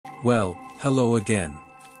Well, hello again.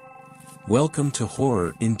 Welcome to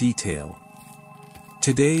Horror in Detail.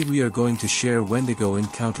 Today we are going to share Wendigo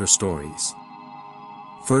encounter stories.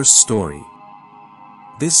 First story.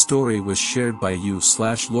 This story was shared by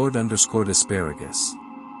you/Lord_Asparagus.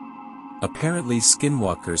 Apparently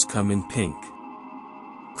skinwalkers come in pink.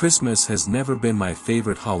 Christmas has never been my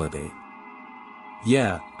favorite holiday.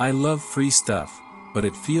 Yeah, I love free stuff, but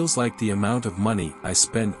it feels like the amount of money I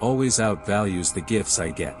spend always outvalues the gifts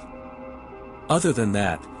I get. Other than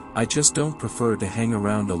that, I just don't prefer to hang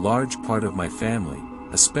around a large part of my family,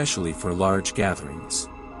 especially for large gatherings.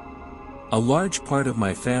 A large part of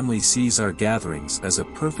my family sees our gatherings as a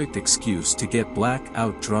perfect excuse to get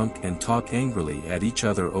black-out drunk and talk angrily at each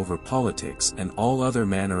other over politics and all other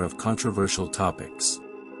manner of controversial topics.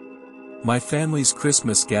 My family's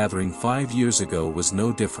Christmas gathering 5 years ago was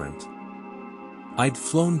no different. I'd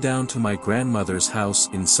flown down to my grandmother's house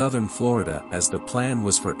in southern Florida as the plan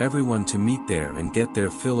was for everyone to meet there and get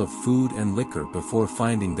their fill of food and liquor before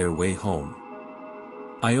finding their way home.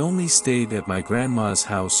 I only stayed at my grandma's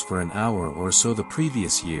house for an hour or so the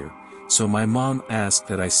previous year, so my mom asked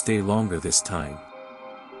that I stay longer this time.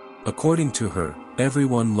 According to her,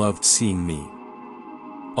 everyone loved seeing me.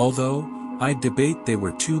 Although, I'd debate they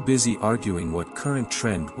were too busy arguing what current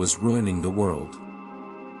trend was ruining the world.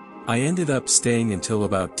 I ended up staying until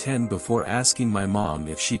about 10 before asking my mom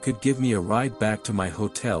if she could give me a ride back to my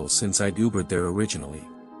hotel since I'd Ubered there originally.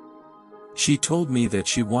 She told me that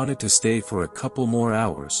she wanted to stay for a couple more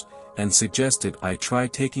hours, and suggested I try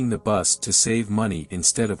taking the bus to save money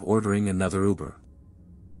instead of ordering another Uber.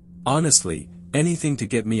 Honestly, anything to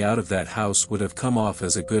get me out of that house would have come off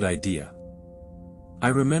as a good idea. I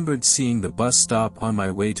remembered seeing the bus stop on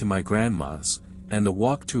my way to my grandma's, and the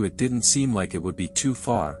walk to it didn't seem like it would be too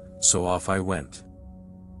far, so off I went.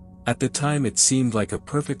 At the time it seemed like a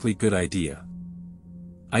perfectly good idea.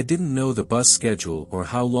 I didn't know the bus schedule or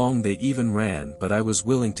how long they even ran, but I was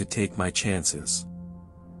willing to take my chances.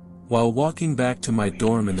 While walking back to my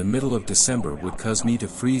dorm in the middle of December would cause me to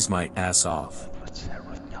freeze my ass off.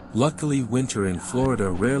 Luckily winter in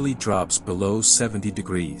Florida rarely drops below 70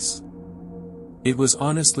 degrees. It was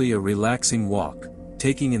honestly a relaxing walk,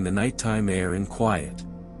 taking in the nighttime air and quiet.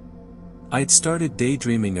 I'd started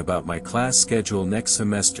daydreaming about my class schedule next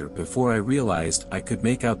semester before I realized I could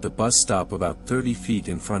make out the bus stop about 30 feet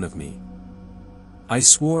in front of me. I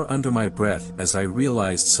swore under my breath as I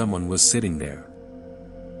realized someone was sitting there.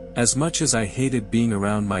 As much as I hated being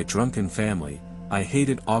around my drunken family, I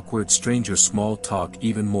hated awkward stranger small talk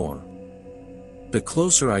even more. The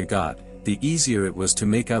closer I got, the easier it was to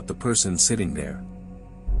make out the person sitting there.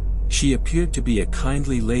 She appeared to be a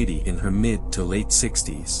kindly lady in her mid to late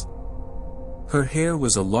 60s. Her hair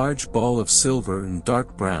was a large ball of silver and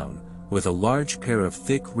dark brown, with a large pair of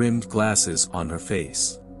thick-rimmed glasses on her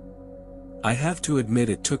face. I have to admit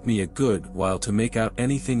it took me a good while to make out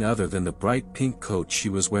anything other than the bright pink coat she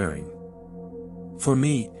was wearing. For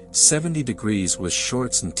me, 70 degrees was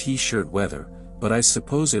shorts and t-shirt weather, but I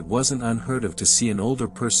suppose it wasn't unheard of to see an older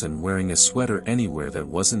person wearing a sweater anywhere that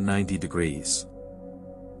wasn't 90 degrees.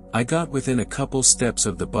 I got within a couple steps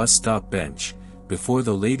of the bus stop bench, before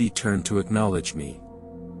the lady turned to acknowledge me.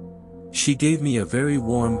 She gave me a very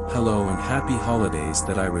warm hello and happy holidays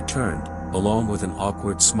that I returned, along with an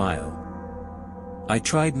awkward smile. I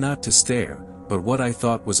tried not to stare, but what I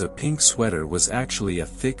thought was a pink sweater was actually a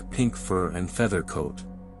thick pink fur and feather coat.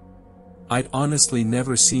 I'd honestly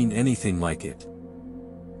never seen anything like it.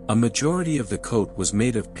 A majority of the coat was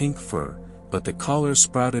made of pink fur, but the collar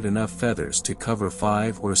sprouted enough feathers to cover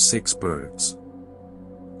 5 or 6 birds.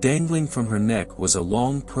 Dangling from her neck was a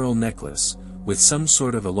long pearl necklace, with some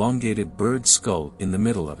sort of elongated bird skull in the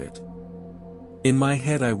middle of it. In my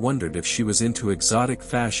head I wondered if she was into exotic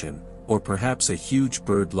fashion, or perhaps a huge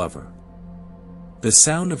bird lover. The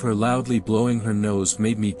sound of her loudly blowing her nose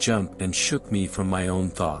made me jump and shook me from my own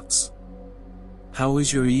thoughts. "How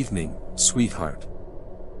was your evening, sweetheart?"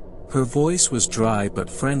 Her voice was dry but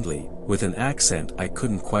friendly, with an accent I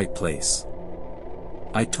couldn't quite place.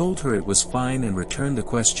 I told her it was fine and returned the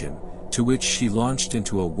question, to which she launched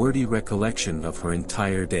into a wordy recollection of her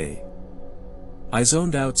entire day. I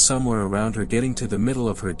zoned out somewhere around her getting to the middle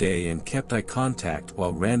of her day and kept eye contact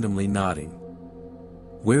while randomly nodding.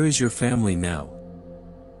 "Where is your family now?"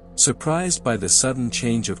 Surprised by the sudden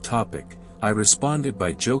change of topic, I responded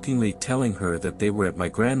by jokingly telling her that they were at my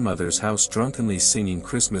grandmother's house drunkenly singing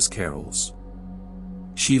Christmas carols.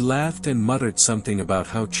 She laughed and muttered something about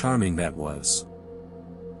how charming that was.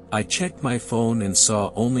 I checked my phone and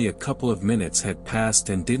saw only a couple of minutes had passed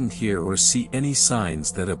and didn't hear or see any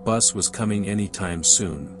signs that a bus was coming anytime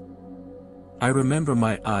soon. I remember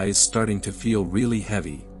my eyes starting to feel really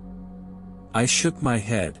heavy. I shook my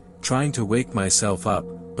head, trying to wake myself up,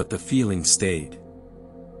 but the feeling stayed.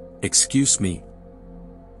 "Excuse me.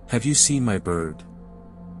 Have you seen my bird?"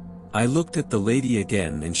 I looked at the lady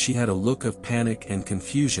again and she had a look of panic and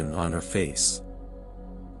confusion on her face.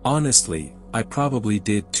 Honestly, I probably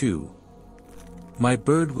did too. My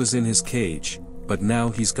bird was in his cage, but now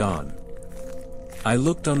he's gone. I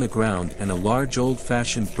looked on the ground and a large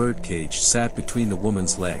old-fashioned birdcage sat between the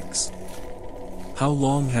woman's legs. How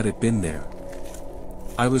long had it been there?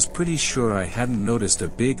 I was pretty sure I hadn't noticed a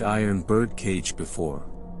big iron bird cage before.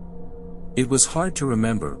 It was hard to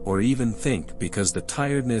remember or even think because the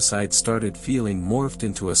tiredness I'd started feeling morphed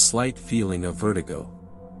into a slight feeling of vertigo.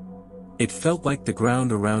 It felt like the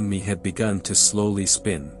ground around me had begun to slowly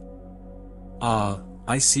spin. "Ah,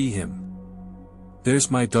 I see him.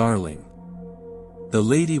 There's my darling." The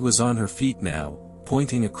lady was on her feet now,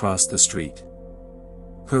 pointing across the street.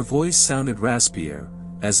 Her voice sounded raspier,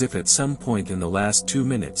 as if at some point in the last 2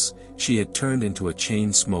 minutes, she had turned into a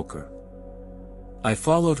chain smoker. I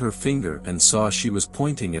followed her finger and saw she was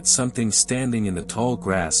pointing at something standing in the tall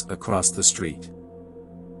grass across the street.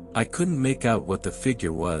 I couldn't make out what the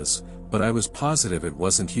figure was, but I was positive it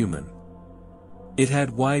wasn't human. It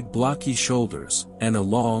had wide blocky shoulders, and a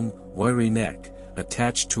long, wiry neck,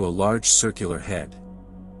 attached to a large circular head.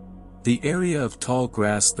 The area of tall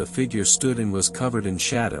grass the figure stood in was covered in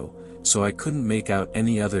shadow, so I couldn't make out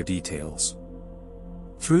any other details.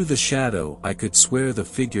 Through the shadow I could swear the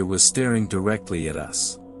figure was staring directly at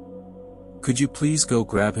us. "Could you please go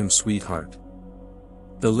grab him, sweetheart?"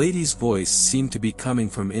 The lady's voice seemed to be coming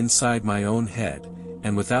from inside my own head,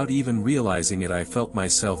 and without even realizing it I felt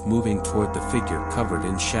myself moving toward the figure covered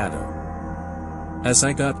in shadow. As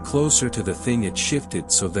I got closer to the thing it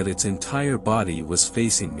shifted so that its entire body was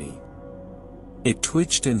facing me. It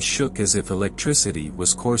twitched and shook as if electricity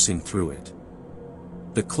was coursing through it.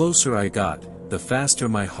 The closer I got, the faster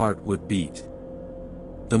my heart would beat.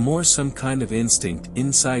 The more some kind of instinct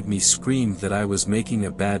inside me screamed that I was making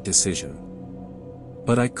a bad decision.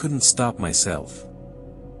 But I couldn't stop myself.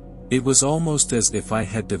 It was almost as if I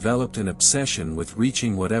had developed an obsession with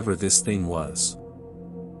reaching whatever this thing was.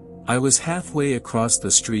 I was halfway across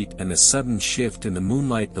the street and a sudden shift in the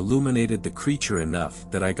moonlight illuminated the creature enough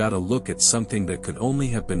that I got a look at something that could only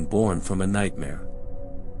have been born from a nightmare.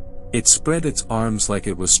 It spread its arms like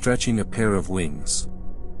it was stretching a pair of wings.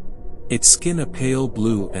 Its skin a pale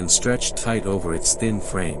blue and stretched tight over its thin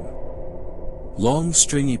frame. Long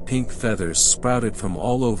stringy pink feathers sprouted from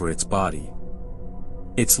all over its body.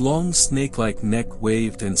 Its long snake-like neck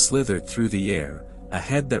waved and slithered through the air. A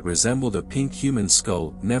head that resembled a pink human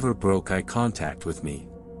skull never broke eye contact with me.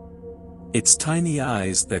 Its tiny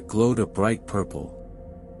eyes that glowed a bright purple.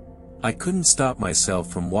 I couldn't stop myself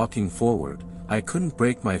from walking forward. I couldn't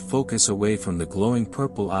break my focus away from the glowing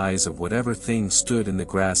purple eyes of whatever thing stood in the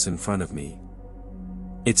grass in front of me.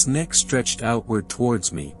 Its neck stretched outward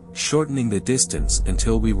towards me, shortening the distance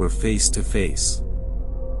until we were face to face.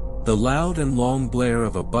 The loud and long blare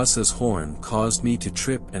of a bus's horn caused me to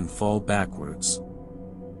trip and fall backwards.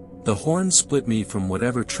 The horn split me from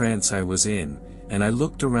whatever trance I was in, and I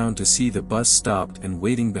looked around to see the bus stopped and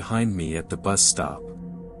waiting behind me at the bus stop.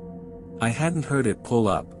 I hadn't heard it pull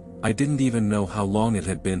up. I didn't even know how long it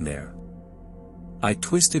had been there. I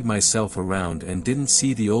twisted myself around and didn't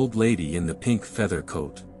see the old lady in the pink feather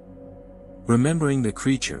coat. Remembering the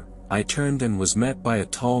creature, I turned and was met by a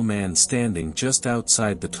tall man standing just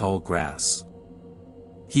outside the tall grass.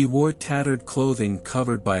 He wore tattered clothing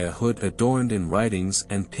covered by a hood adorned in writings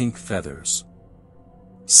and pink feathers.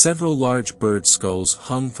 Several large bird skulls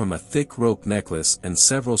hung from a thick rope necklace and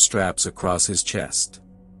several straps across his chest.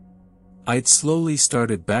 I'd slowly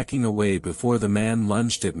started backing away before the man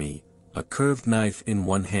lunged at me, a curved knife in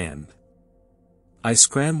one hand. I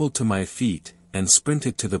scrambled to my feet and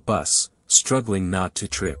sprinted to the bus, struggling not to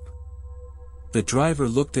trip. The driver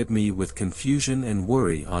looked at me with confusion and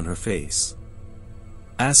worry on her face,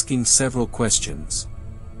 asking several questions.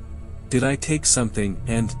 Did I take something,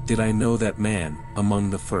 and did I know that man,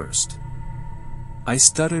 among the first? I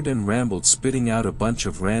stuttered and rambled, spitting out a bunch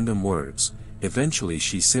of random words. Eventually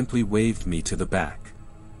she simply waved me to the back.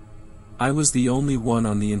 I was the only one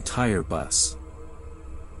on the entire bus.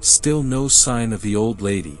 Still no sign of the old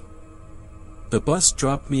lady. The bus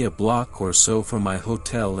dropped me a block or so from my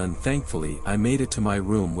hotel and thankfully I made it to my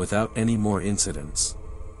room without any more incidents.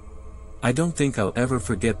 I don't think I'll ever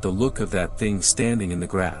forget the look of that thing standing in the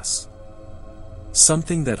grass.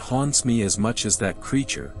 Something that haunts me as much as that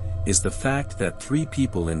creature, is the fact that 3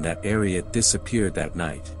 people in that area disappeared that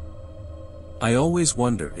night. I always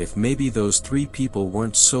wonder if maybe those 3 people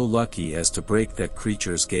weren't so lucky as to break that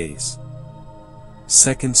creature's gaze.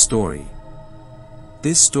 Second story.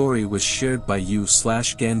 This story was shared by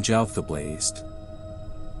you/Ganjalthablazed.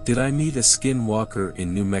 Did I meet a skinwalker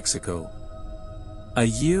in New Mexico? A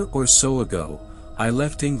year or so ago, I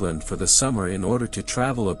left England for the summer in order to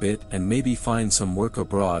travel a bit and maybe find some work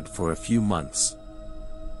abroad for a few months.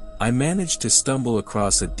 I managed to stumble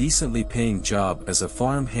across a decently paying job as a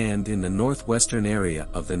farm hand in the northwestern area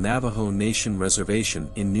of the Navajo Nation Reservation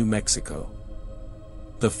in New Mexico.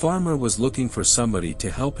 The farmer was looking for somebody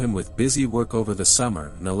to help him with busy work over the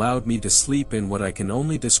summer and allowed me to sleep in what I can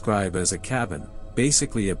only describe as a cabin,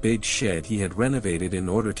 basically a big shed he had renovated in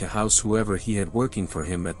order to house whoever he had working for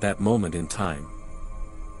him at that moment in time.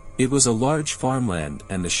 It was a large farmland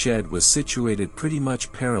and the shed was situated pretty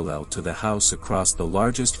much parallel to the house across the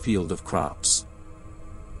largest field of crops.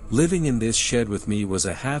 Living in this shed with me was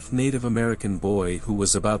a half Native American boy who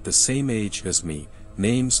was about the same age as me,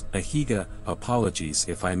 name's Ahiga. Apologies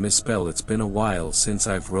if I misspell, it's been a while since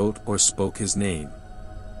I've wrote or spoke his name.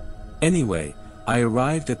 Anyway, I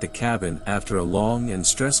arrived at the cabin after a long and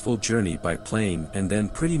stressful journey by plane and then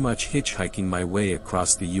pretty much hitchhiking my way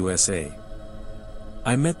across the USA.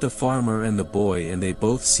 I met the farmer and the boy and they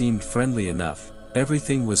both seemed friendly enough.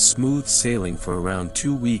 Everything was smooth sailing for around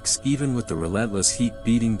 2 weeks, even with the relentless heat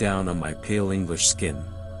beating down on my pale English skin.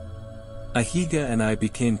 Ahiga and I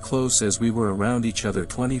became close as we were around each other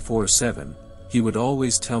 24/7. He would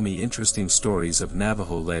always tell me interesting stories of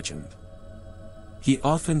Navajo legend. He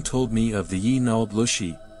often told me of the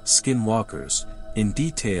Yinald-Lushi, skinwalkers, in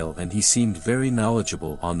detail, and he seemed very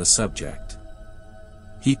knowledgeable on the subject.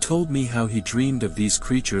 He told me how he dreamed of these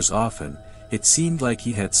creatures often. It seemed like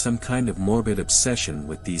he had some kind of morbid obsession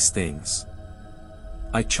with these things.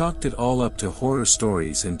 I chalked it all up to horror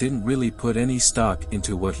stories and didn't really put any stock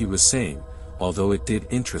into what he was saying, although it did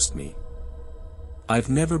interest me. I've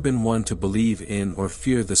never been one to believe in or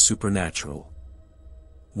fear the supernatural.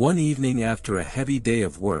 One evening after a heavy day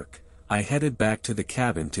of work, I headed back to the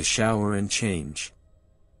cabin to shower and change.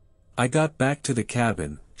 I got back to the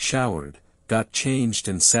cabin, showered, got changed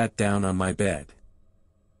and sat down on my bed.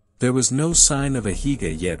 There was no sign of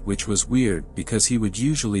Ahiga yet, which was weird because he would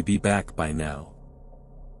usually be back by now.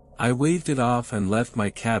 I waved it off and left my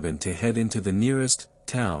cabin to head into the nearest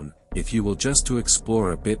town, if you will, just to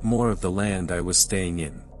explore a bit more of the land I was staying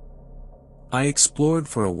in. I explored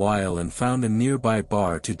for a while and found a nearby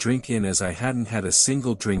bar to drink in as I hadn't had a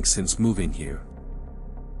single drink since moving here.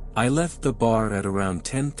 I left the bar at around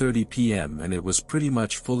 10:30 p.m. and it was pretty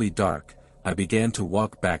much fully dark. I began to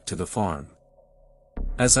walk back to the farm.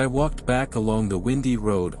 As I walked back along the windy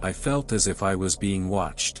road, I felt as if I was being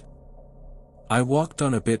watched. I walked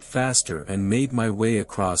on a bit faster and made my way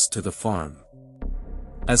across to the farm.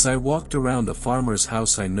 As I walked around the farmer's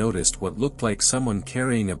house, I noticed what looked like someone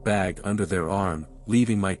carrying a bag under their arm,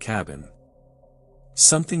 leaving my cabin.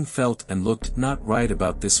 Something felt and looked not right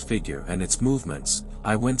about this figure and its movements.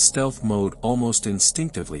 I went stealth mode almost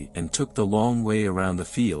instinctively and took the long way around the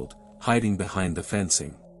field, hiding behind the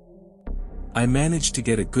fencing. I managed to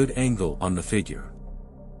get a good angle on the figure.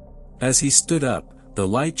 As he stood up, the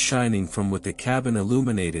light shining from with the cabin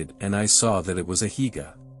illuminated and I saw that it was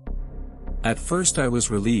Ahiga. At first I was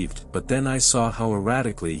relieved, but then I saw how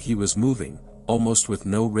erratically he was moving, almost with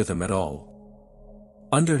no rhythm at all.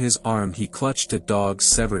 Under his arm he clutched a dog's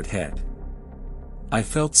severed head. I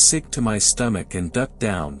felt sick to my stomach and ducked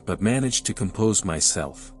down, but managed to compose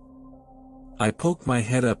myself. I poked my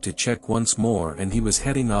head up to check once more and he was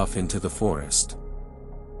heading off into the forest.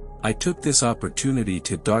 I took this opportunity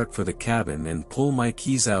to dart for the cabin and pull my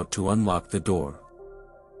keys out to unlock the door.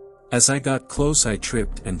 As I got close, I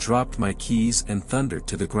tripped and dropped my keys and thundered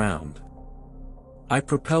to the ground. I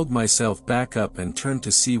propelled myself back up and turned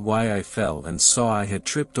to see why I fell and saw I had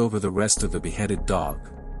tripped over the rest of the beheaded dog.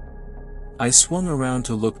 I swung around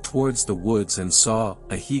to look towards the woods and saw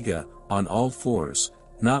Ahiga on all fours,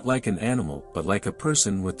 not like an animal but like a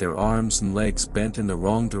person with their arms and legs bent in the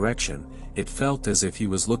wrong direction. It felt as if he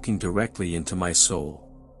was looking directly into my soul.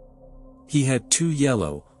 He had 2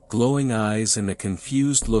 yellow, glowing eyes and a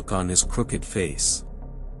confused look on his crooked face.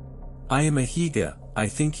 "I am Ahiga," I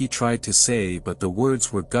think he tried to say, but the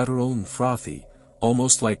words were guttural and frothy,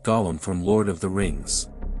 almost like Gollum from Lord of the Rings.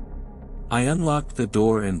 I unlocked the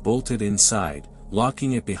door and bolted inside,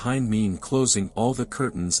 locking it behind me and closing all the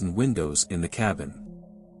curtains and windows in the cabin.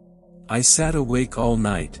 I sat awake all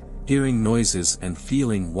night, hearing noises and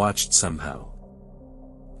feeling watched somehow.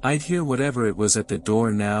 I'd hear whatever it was at the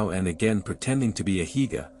door now and again pretending to be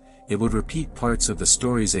Ahiga. It would repeat parts of the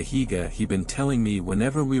stories Ahiga he'd been telling me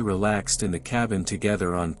whenever we relaxed in the cabin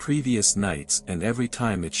together on previous nights, and every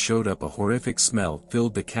time it showed up a horrific smell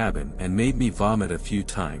filled the cabin and made me vomit a few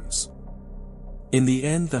times. In the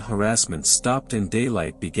end the harassment stopped and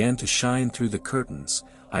daylight began to shine through the curtains.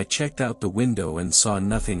 I checked out the window and saw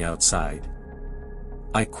nothing outside.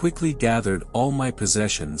 I quickly gathered all my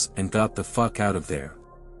possessions and got the fuck out of there.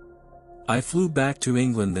 I flew back to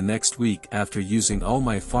England the next week after using all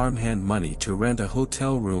my farmhand money to rent a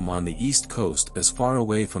hotel room on the East Coast as far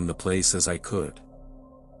away from the place as I could.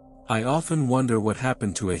 I often wonder what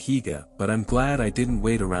happened to Ahiga, but I'm glad I didn't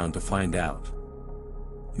wait around to find out.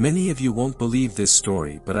 Many of you won't believe this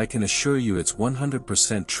story, but I can assure you it's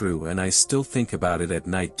 100% true, and I still think about it at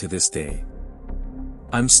night to this day.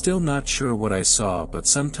 I'm still not sure what I saw, but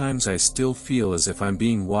sometimes I still feel as if I'm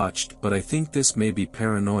being watched, but I think this may be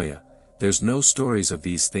paranoia. There's no stories of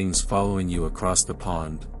these things following you across the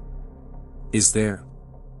pond. Is there?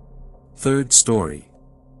 Third story.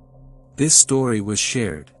 This story was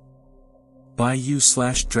shared by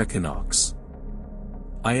you/Drekanox.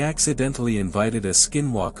 I accidentally invited a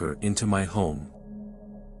Skinwalker into my home.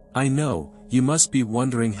 I know, you must be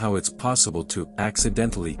wondering how it's possible to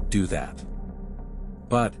accidentally do that.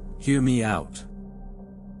 But, hear me out.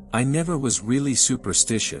 I never was really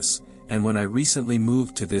superstitious, and when I recently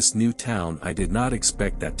moved to this new town I did not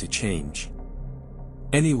expect that to change.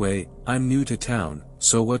 Anyway, I'm new to town,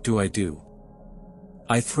 so what do?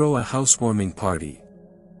 I throw a housewarming party.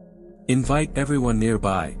 Invite everyone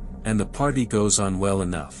nearby, and the party goes on well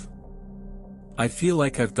enough. I feel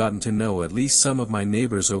like I've gotten to know at least some of my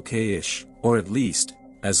neighbors okay-ish, or at least,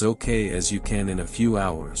 as okay as you can in a few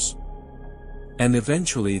hours. And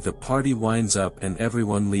eventually the party winds up and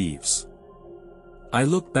everyone leaves. I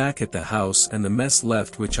look back at the house and the mess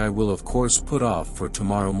left, which I will of course put off for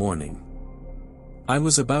tomorrow morning. I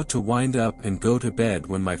was about to wind up and go to bed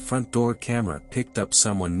when my front door camera picked up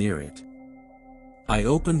someone near it. I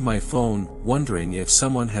opened my phone, wondering if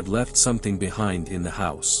someone had left something behind in the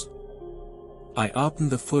house. I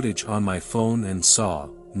opened the footage on my phone and saw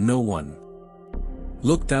no one.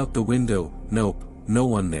 Looked out the window, nope, no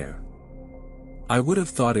one there. I would have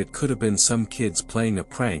thought it could have been some kids playing a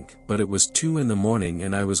prank, but it was 2 in the morning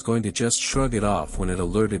and I was going to just shrug it off when it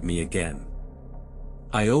alerted me again.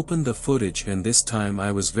 I opened the footage and this time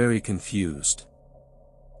I was very confused.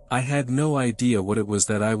 I had no idea what it was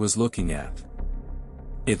that I was looking at.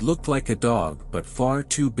 It looked like a dog, but far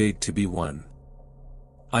too big to be one.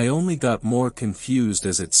 I only got more confused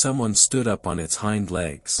as someone stood up on its hind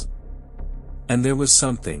legs. And there was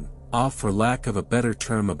something off, for lack of a better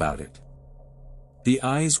term, about it. The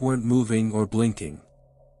eyes weren't moving or blinking.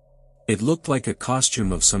 It looked like a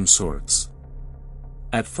costume of some sorts.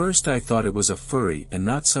 At first I thought it was a furry and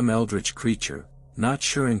not some eldritch creature, not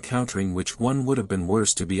sure encountering which one would have been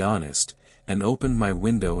worse, to be honest, and opened my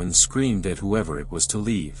window and screamed at whoever it was to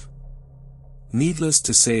leave. Needless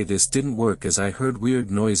to say, this didn't work as I heard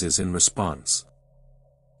weird noises in response.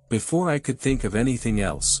 Before I could think of anything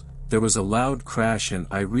else, there was a loud crash and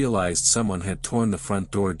I realized someone had torn the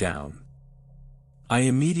front door down. I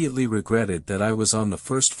immediately regretted that I was on the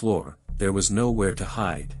first floor. There was nowhere to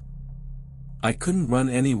hide. I couldn't run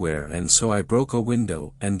anywhere, and so I broke a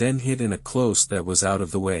window and then hid in a close that was out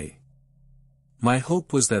of the way. My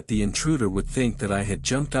hope was that the intruder would think that I had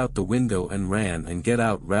jumped out the window and ran and get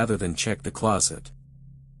out rather than check the closet.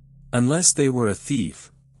 Unless they were a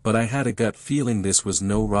thief, but I had a gut feeling this was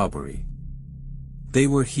no robbery. They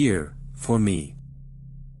were here, for me.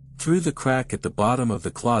 Through the crack at the bottom of the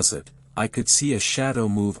closet, I could see a shadow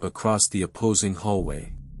move across the opposing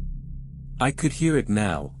hallway. I could hear it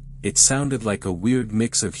now. It sounded like a weird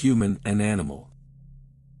mix of human and animal.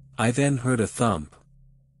 I then heard a thump,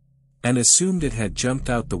 and assumed it had jumped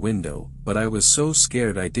out the window, but I was so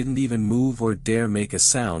scared I didn't even move or dare make a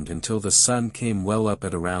sound until the sun came well up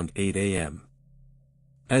at around 8 a.m.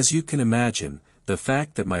 As you can imagine, the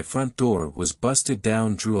fact that my front door was busted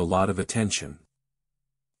down drew a lot of attention.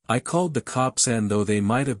 I called the cops, and though they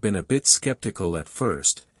might have been a bit skeptical at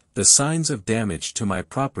first, the signs of damage to my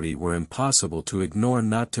property were impossible to ignore,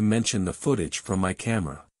 not to mention the footage from my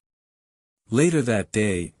camera. Later that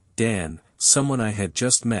day, Dan, someone I had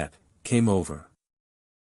just met, came over.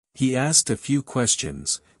 He asked a few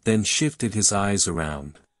questions, then shifted his eyes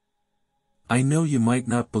around. "I know you might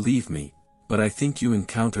not believe me, but I think you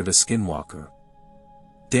encountered a Skinwalker."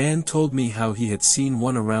 Dan told me how he had seen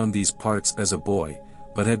one around these parts as a boy,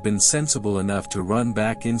 but had been sensible enough to run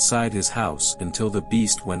back inside his house until the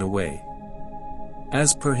beast went away.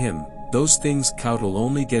 As per him, those things will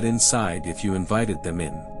only get inside if you invited them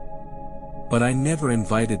in. But I never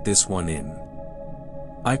invited this one in.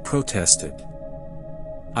 I protested.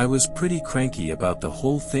 I was pretty cranky about the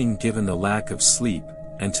whole thing given the lack of sleep,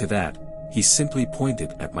 and to that, he simply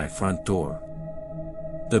pointed at my front door.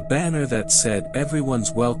 The banner that said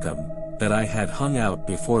 "Everyone's welcome," that I had hung out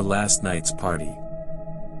before last night's party.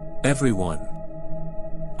 Everyone.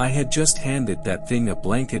 I had just handed that thing a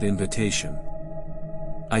blanket invitation.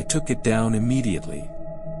 I took it down immediately.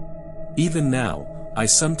 Even now, I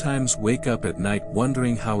sometimes wake up at night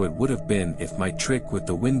wondering how it would have been if my trick with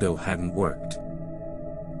the window hadn't worked.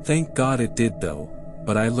 Thank God it did though,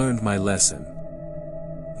 but I learned my lesson.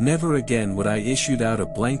 Never again would I issue out a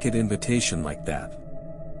blanket invitation like that.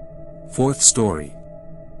 Fourth story.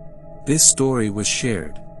 This story was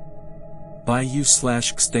shared by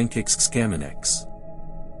you/Xtenkix.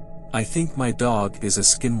 I think my dog is a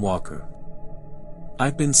skinwalker.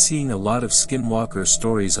 I've been seeing a lot of skinwalker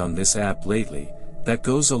stories on this app lately, that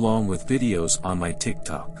goes along with videos on my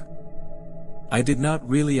TikTok. I did not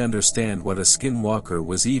really understand what a skinwalker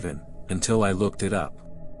was even, until I looked it up.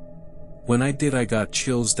 When I did, I got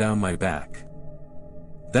chills down my back.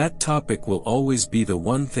 That topic will always be the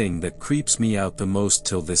one thing that creeps me out the most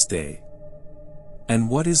till this day. And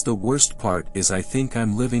what is the worst part is I think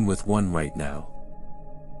I'm living with one right now.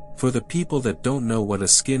 For the people that don't know what a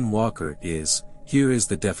skinwalker is, here is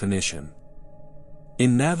the definition.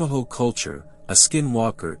 In Navajo culture, a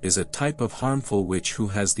skinwalker is a type of harmful witch who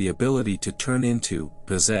has the ability to turn into,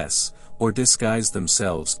 possess, or disguise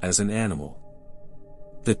themselves as an animal.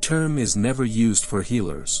 The term is never used for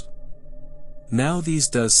healers. Now these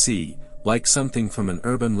does seem like something from an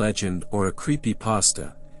urban legend or a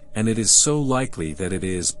creepypasta, and it is so likely that it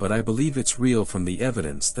is, but I believe it's real from the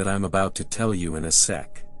evidence that I'm about to tell you in a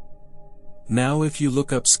sec. Now if you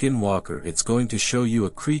look up skinwalker, it's going to show you a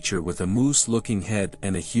creature with a moose-looking head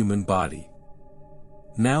and a human body.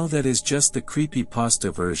 Now that is just the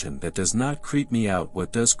creepypasta version that does not creep me out.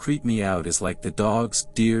 What does creep me out is like the dogs,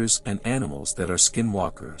 deers, and animals that are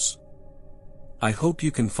skinwalkers. I hope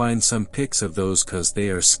you can find some pics of those cause they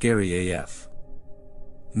are scary AF.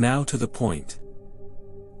 Now to the point.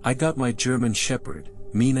 I got my German Shepherd,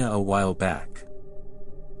 Mina, a while back.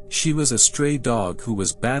 She was a stray dog who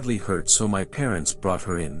was badly hurt, so my parents brought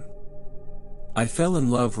her in. I fell in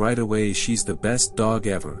love right away. She's the best dog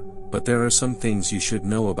ever, but there are some things you should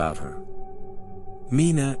know about her.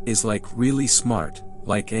 Mina is like really smart,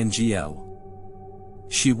 like NGL.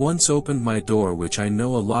 She once opened my door, which I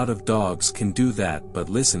know a lot of dogs can do that, but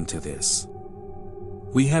listen to this.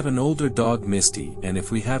 We have an older dog, Misty, and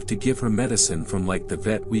if we have to give her medicine from like the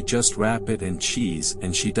vet, we just wrap it in cheese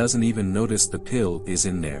and she doesn't even notice the pill is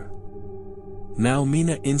in there. Now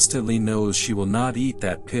Mina instantly knows she will not eat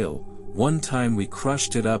that pill. One time we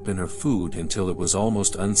crushed it up in her food until it was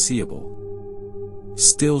almost unseeable.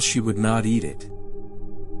 Still she would not eat it.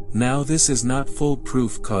 Now this is not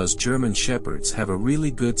foolproof cause German Shepherds have a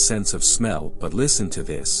really good sense of smell, but listen to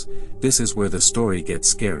this, this is where the story gets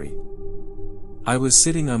scary. I was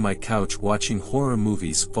sitting on my couch watching horror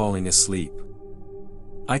movies, falling asleep.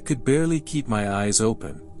 I could barely keep my eyes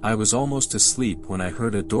open. I was almost asleep when I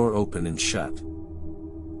heard a door open and shut.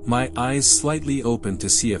 My eyes slightly opened to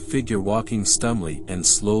see a figure walking stumbly and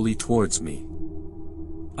slowly towards me.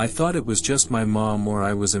 I thought it was just my mom, or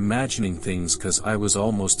I was imagining things cause I was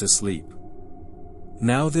almost asleep.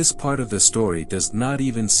 Now this part of the story does not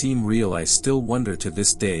even seem real. I still wonder to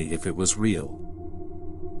this day if it was real.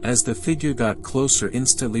 As the figure got closer,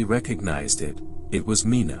 instantly recognized it. It was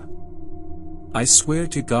Mina. I swear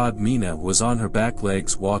to God, Mina was on her back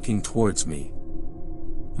legs walking towards me.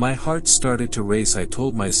 My heart started to race. I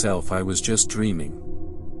told myself I was just dreaming.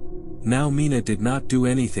 Now Mina did not do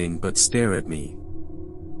anything but stare at me.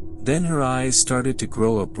 Then her eyes started to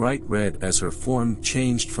grow a bright red as her form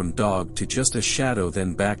changed from dog to just a shadow,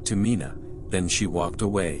 then back to Mina, then she walked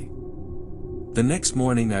away. The next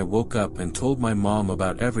morning I woke up and told my mom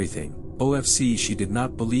about everything. OFC, she did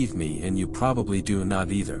not believe me, and you probably do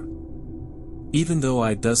not either. Even though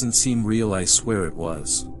it doesn't seem real, I swear it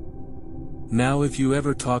was. Now if you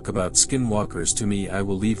ever talk about skinwalkers to me, I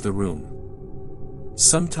will leave the room.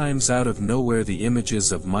 Sometimes out of nowhere the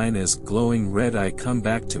images of Mina's glowing red eye come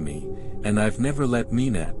back to me, and I've never let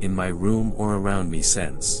Mina in my room or around me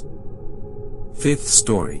since. Fifth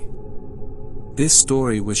story. This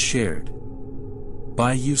story was shared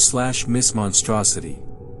by you/Miss Monstrosity.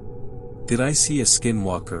 Did I see a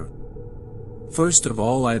skinwalker? First of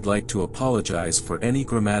all, I'd like to apologize for any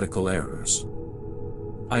grammatical errors.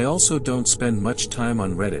 I also don't spend much time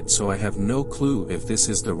on Reddit, so I have no clue if this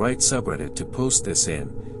is the right subreddit to post this in,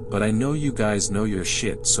 but I know you guys know your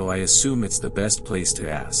shit, so I assume it's the best place to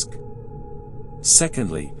ask.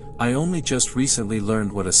 Secondly, I only just recently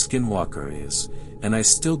learned what a skinwalker is, and I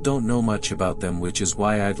still don't know much about them, which is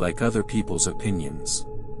why I'd like other people's opinions.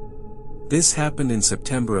 This happened in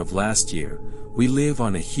September of last year. We live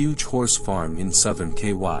on a huge horse farm in southern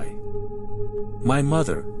KY. My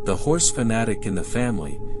mother, the horse fanatic in the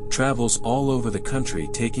family, travels all over the country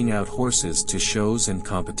taking out horses to shows and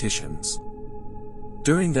competitions.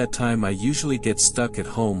 During that time I usually get stuck at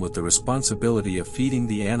home with the responsibility of feeding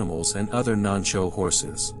the animals and other non-show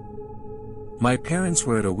horses. My parents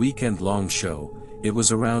were at a weekend-long show. It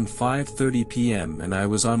was around 5:30 p.m. and I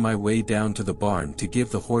was on my way down to the barn to give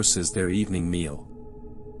the horses their evening meal.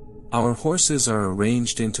 Our horses are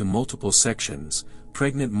arranged into multiple sections,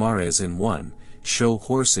 pregnant mares in one, show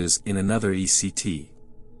horses in another etc.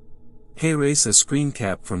 Hey, race a screen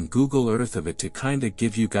cap from Google Earth of it to kinda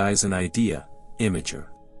give you guys an idea, Imager.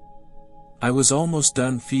 I was almost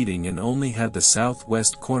done feeding and only had the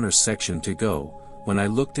southwest corner section to go, when I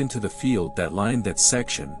looked into the field that lined that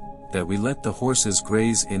section, that we let the horses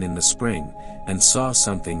graze in the spring, and saw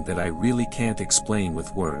something that I really can't explain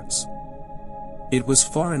with words. It was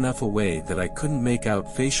far enough away that I couldn't make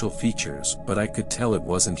out facial features, but I could tell it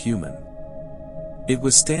wasn't human. It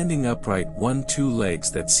was standing upright, two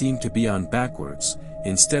legs that seemed to be on backwards.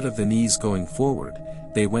 Instead of the knees going forward,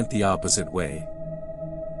 they went the opposite way.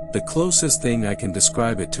 The closest thing I can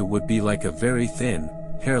describe it to would be like a very thin,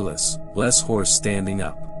 hairless, less horse standing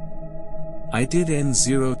up. I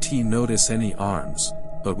didn't notice any arms,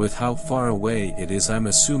 but with how far away it is I'm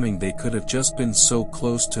assuming they could have just been so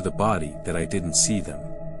close to the body that I didn't see them.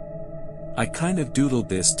 I kind of doodled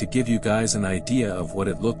this to give you guys an idea of what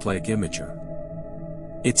it looked like, Imager.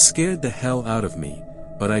 It scared the hell out of me,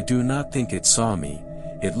 but I do not think it saw me.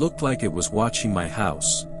 It looked like it was watching my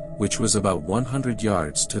house, which was about 100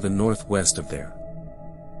 yards to the northwest of there.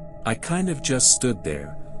 I kind of just stood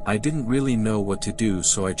there. I didn't really know what to do,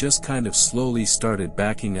 so I just kind of slowly started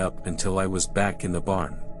backing up until I was back in the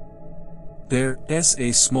barn. There's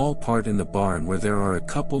a small part in the barn where there are a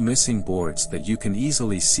couple missing boards that you can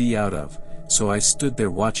easily see out of, so I stood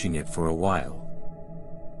there watching it for a while.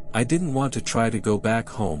 I didn't want to try to go back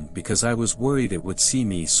home because I was worried it would see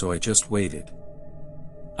me, so I just waited.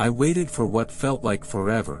 I waited for what felt like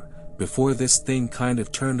forever, before this thing kind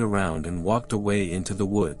of turned around and walked away into the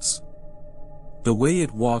woods. The way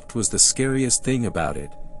it walked was the scariest thing about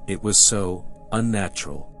it. It was so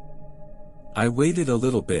unnatural. I waited a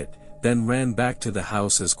little bit, then ran back to the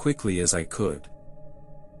house as quickly as I could.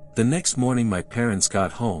 The next morning my parents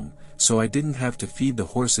got home, so I didn't have to feed the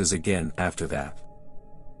horses again after that.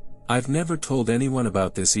 I've never told anyone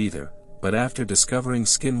about this either, but after discovering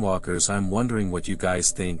skinwalkers I'm wondering what you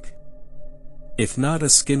guys think. If not a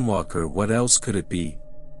skinwalker, what else could it be?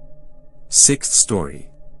 Sixth story.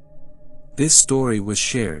 This story was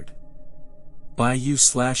shared by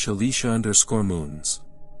you/Alicia_Moons.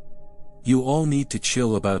 You all need to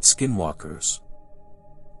chill about skinwalkers.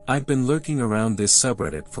 I've been lurking around this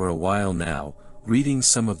subreddit for a while now, reading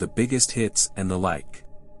some of the biggest hits and the like.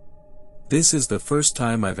 This is the first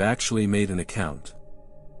time I've actually made an account.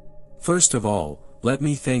 First of all, let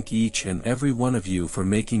me thank each and every one of you for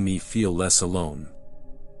making me feel less alone.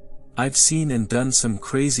 I've seen and done some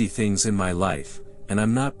crazy things in my life, and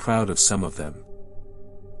I'm not proud of some of them.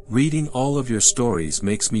 Reading all of your stories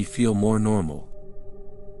makes me feel more normal.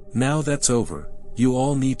 Now that's over, you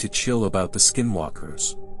all need to chill about the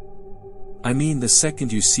skinwalkers. I mean, the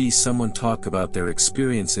second you see someone talk about their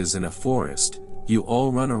experiences in a forest, you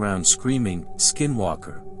all run around screaming,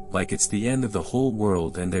 "Skinwalker," like it's the end of the whole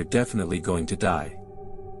world and they're definitely going to die.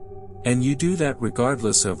 And you do that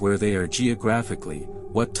regardless of where they are geographically,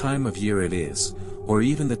 what time of year it is, or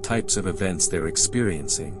even the types of events they're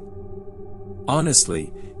experiencing.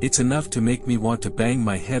 Honestly, it's enough to make me want to bang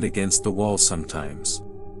my head against the wall sometimes.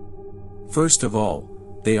 First of all,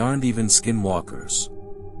 they aren't even skinwalkers.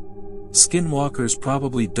 Skinwalkers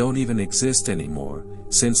probably don't even exist anymore,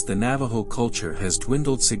 since the Navajo culture has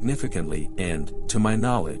dwindled significantly and, to my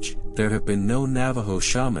knowledge, there have been no Navajo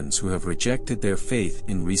shamans who have rejected their faith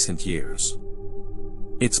in recent years.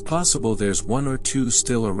 It's possible there's one or two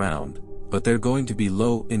still around, but they're going to be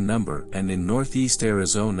low in number and in northeast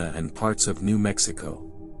Arizona and parts of New Mexico.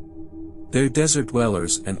 They're desert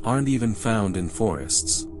dwellers and aren't even found in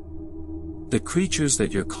forests. The creatures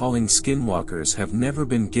that you're calling skinwalkers have never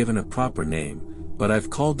been given a proper name, but I've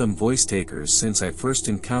called them voice takers since I first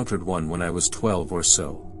encountered one when I was 12 or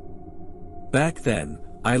so. Back then,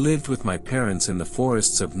 I lived with my parents in the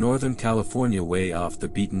forests of Northern California, way off the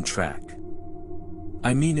beaten track.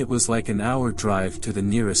 I mean, it was like an hour drive to the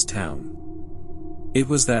nearest town. It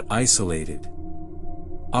was that isolated.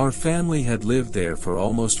 Our family had lived there for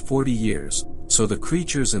almost 40 years, so the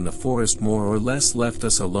creatures in the forest more or less left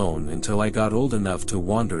us alone until I got old enough to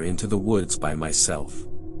wander into the woods by myself.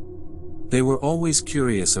 They were always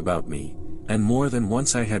curious about me, and more than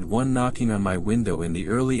once I had one knocking on my window in the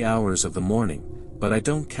early hours of the morning, but I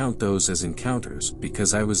don't count those as encounters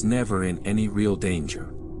because I was never in any real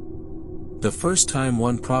danger. The first time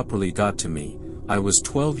one properly got to me, I was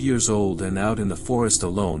 12 years old and out in the forest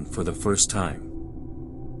alone for the first time.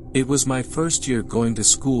 It was my first year going to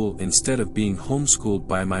school instead of being homeschooled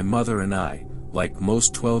by my mother, and I, like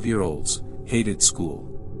most 12-year-olds, hated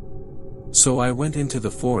school. So I went into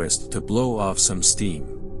the forest to blow off some steam.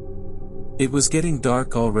 It was getting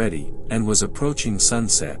dark already, and was approaching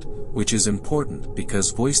sunset, which is important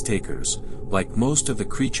because voice takers, like most of the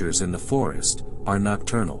creatures in the forest, are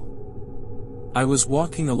nocturnal. I was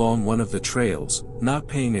walking along one of the trails, not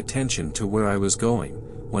paying attention to where I was going,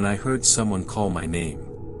 when I heard someone call my name.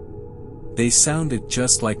 They sounded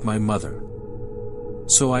just like my mother.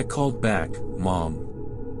 So I called back, "Mom."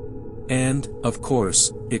 And, of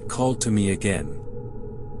course, it called to me again.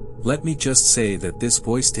 Let me just say that this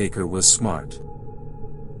voice taker was smart.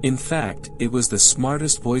 In fact, it was the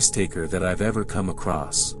smartest voice taker that I've ever come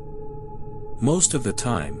across. Most of the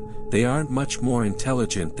time, they aren't much more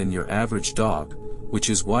intelligent than your average dog, which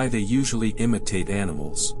is why they usually imitate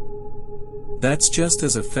animals. That's just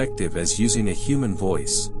as effective as using a human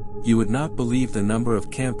voice. You would not believe the number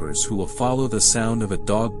of campers who will follow the sound of a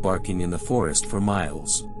dog barking in the forest for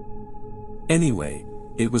miles. Anyway,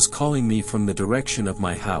 it was calling me from the direction of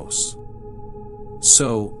my house.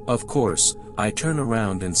 So, of course, I turn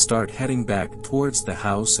around and start heading back towards the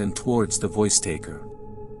house and towards the voice taker.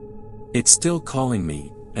 It's still calling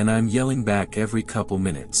me, and I'm yelling back every couple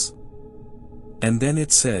minutes. And then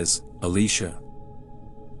it says, "Alicia,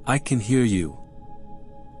 I can hear you.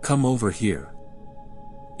 Come over here."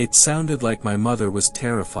 It sounded like my mother was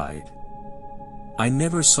terrified. I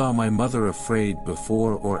never saw my mother afraid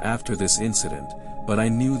before or after this incident, but I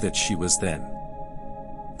knew that she was then.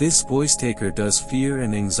 This voice taker does fear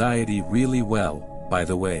and anxiety really well, by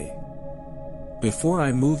the way. Before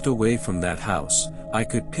I moved away from that house, I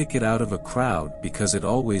could pick it out of a crowd because it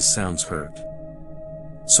always sounds hurt.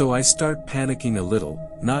 So I start panicking a little,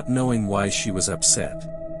 not knowing why she was upset.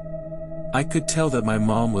 I could tell that my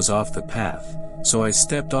mom was off the path, so I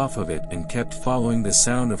stepped off of it and kept following the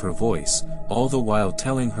sound of her voice, all the while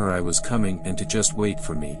telling her I was coming and to just wait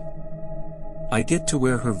for me. I get to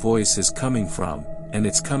where her voice is coming from, and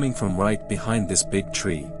it's coming from right behind this big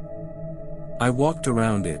tree. I walked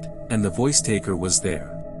around it, and the voice taker was there.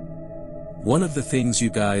 One of the things you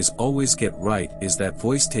guys always get right is that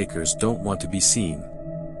voice takers don't want to be seen.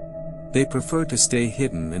 They prefer to stay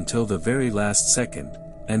hidden until the very last second,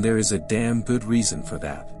 and there is a damn good reason for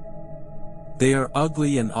that. They are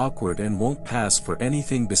ugly and awkward and won't pass for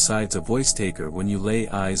anything besides a voice taker when you lay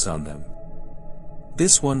eyes on them.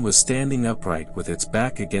 This one was standing upright with its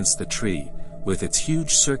back against the tree, with its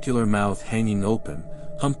huge circular mouth hanging open,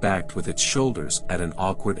 humpbacked with its shoulders at an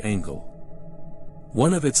awkward angle.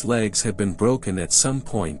 One of its legs had been broken at some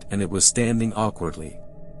point and it was standing awkwardly.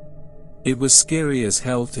 It was scary as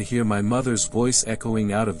hell to hear my mother's voice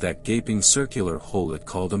echoing out of that gaping circular hole it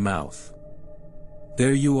called a mouth.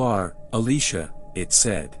 "There you are, Alicia," it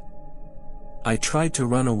said. I tried to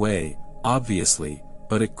run away, obviously,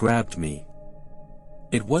 but it grabbed me.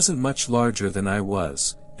 It wasn't much larger than I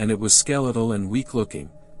was, and it was skeletal and weak-looking,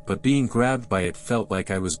 but being grabbed by it felt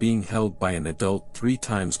like I was being held by an adult 3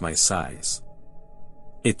 times my size.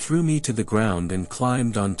 It threw me to the ground and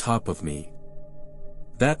climbed on top of me.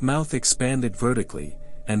 That mouth expanded vertically,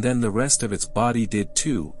 and then the rest of its body did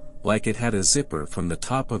too, like it had a zipper from the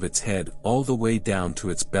top of its head all the way down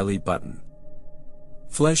to its belly button.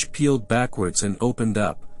 Flesh peeled backwards and opened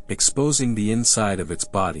up, exposing the inside of its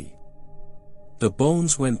body. The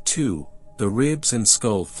bones went too, the ribs and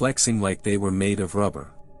skull flexing like they were made of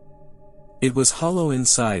rubber. It was hollow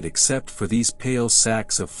inside except for these pale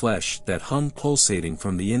sacs of flesh that hung pulsating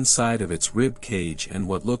from the inside of its rib cage and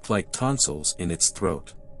what looked like tonsils in its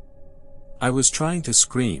throat. I was trying to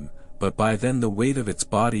scream, but by then the weight of its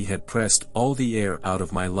body had pressed all the air out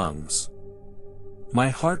of my lungs. My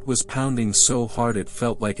heart was pounding so hard it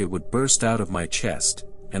felt like it would burst out of my chest,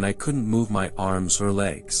 and I couldn't move my arms or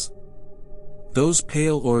legs. Those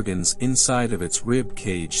pale organs inside of its rib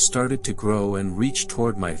cage started to grow and reach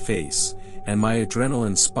toward my face, and my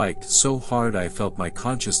adrenaline spiked so hard I felt my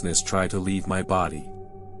consciousness try to leave my body.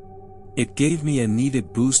 It gave me a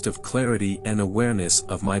needed boost of clarity and awareness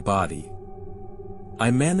of my body. I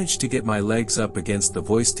managed to get my legs up against the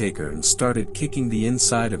voice taker and started kicking the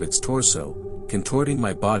inside of its torso, contorting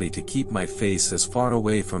my body to keep my face as far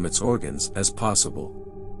away from its organs as possible.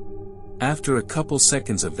 After a couple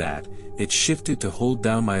seconds of that, it shifted to hold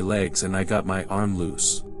down my legs and I got my arm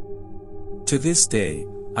loose. To this day,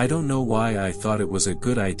 I don't know why I thought it was a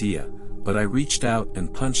good idea, but I reached out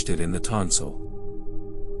and punched it in the tonsil.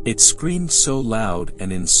 It screamed so loud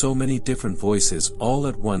and in so many different voices all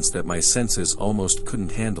at once that my senses almost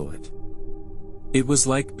couldn't handle it. It was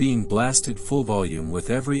like being blasted full volume with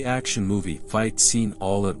every action movie fight scene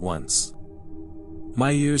all at once.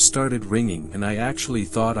 My ears started ringing and I actually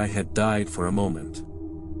thought I had died for a moment.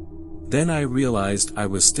 Then I realized I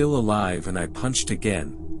was still alive and I punched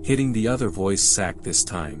again, hitting the other voice sack this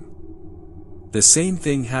time. The same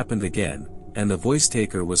thing happened again, and the voice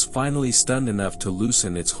taker was finally stunned enough to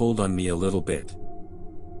loosen its hold on me a little bit.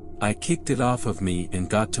 I kicked it off of me and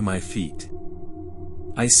got to my feet.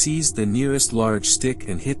 I seized the nearest large stick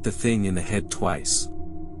and hit the thing in the head twice.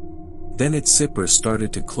 Then its zipper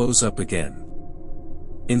started to close up again.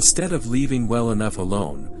 Instead of leaving well enough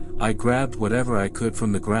alone, I grabbed whatever I could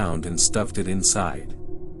from the ground and stuffed it inside.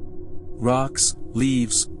 Rocks,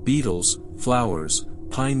 leaves, beetles, flowers,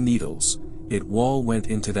 pine needles, it all went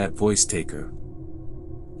into that voice taker.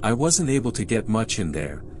 I wasn't able to get much in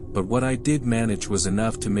there, but what I did manage was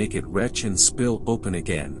enough to make it retch and spill open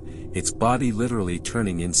again, its body literally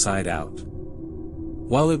turning inside out.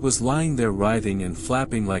 While it was lying there writhing and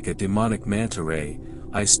flapping like a demonic manta ray,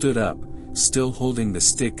 I stood up, still holding the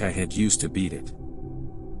stick I had used to beat it.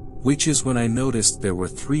 Which is when I noticed there were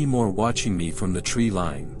 3 more watching me from the tree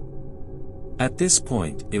line. At this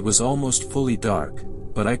point, it was almost fully dark,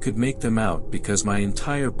 but I could make them out because my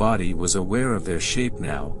entire body was aware of their shape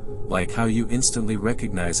now, like how you instantly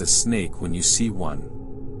recognize a snake when you see one.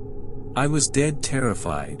 I was dead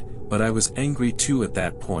terrified, but I was angry too at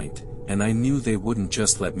that point, and I knew they wouldn't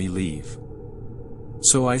just let me leave.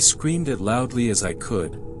 So I screamed as loudly as I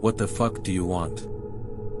could, "What the fuck do you want?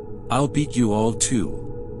 I'll beat you all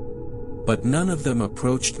too." But none of them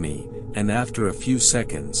approached me, and after a few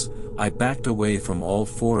seconds, I backed away from all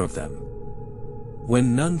 4 of them.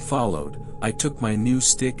 When none followed, I took my new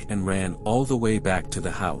stick and ran all the way back to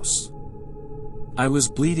the house. I was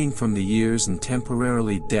bleeding from the ears and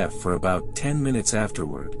temporarily deaf for about 10 minutes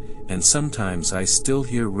afterward, and sometimes I still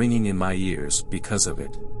hear ringing in my ears because of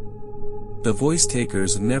it. The voice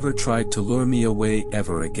takers never tried to lure me away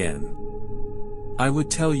ever again. I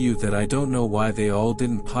would tell you that I don't know why they all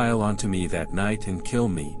didn't pile onto me that night and kill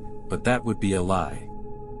me, but that would be a lie.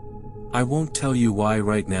 I won't tell you why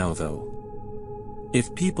right now though.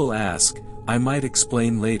 If people ask, I might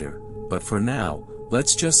explain later, but for now,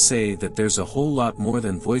 let's just say that there's a whole lot more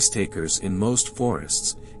than voice takers in most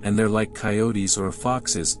forests, and they're like coyotes or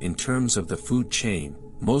foxes in terms of the food chain,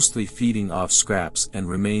 mostly feeding off scraps and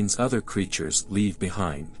remains other creatures leave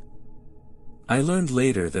behind. I learned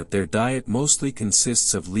later that their diet mostly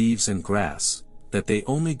consists of leaves and grass, that they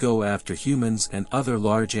only go after humans and other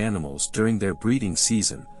large animals during their breeding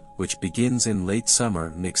season, which begins in late summer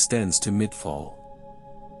and extends to mid-fall.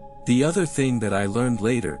 The other thing that I learned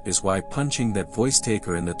later is why punching that voice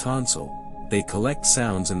taker in the tonsil, they collect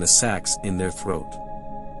sounds in the sacs in their throat.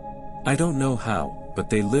 I don't know how,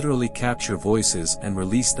 but they literally capture voices and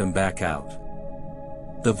release them back out.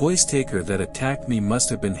 The voice taker that attacked me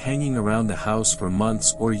must have been hanging around the house for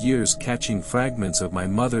months or years catching fragments of my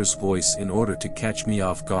mother's voice in order to catch me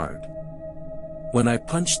off guard. When I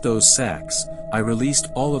punched those sacs, I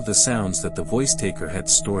released all of the sounds that the voice taker had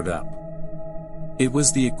stored up. It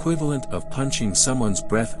was the equivalent of punching someone's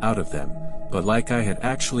breath out of them, but like I had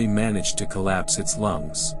actually managed to collapse its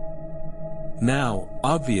lungs. Now,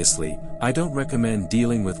 obviously, I don't recommend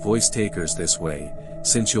dealing with voice takers this way,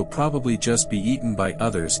 since you'll probably just be eaten by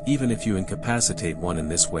others even if you incapacitate one in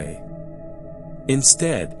this way.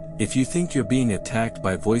 Instead, if you think you're being attacked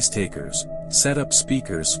by voice takers, set up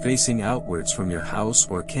speakers facing outwards from your house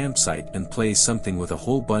or campsite and play something with a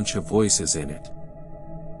whole bunch of voices in it.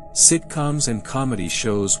 Sitcoms and comedy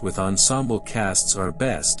shows with ensemble casts are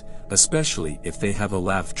best, especially if they have a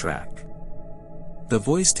laugh track. The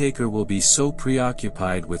voice taker will be so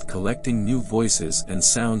preoccupied with collecting new voices and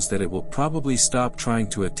sounds that it will probably stop trying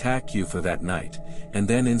to attack you for that night, and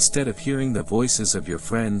then instead of hearing the voices of your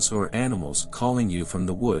friends or animals calling you from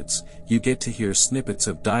the woods, you get to hear snippets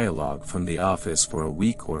of dialogue from the office for a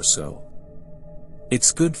week or so.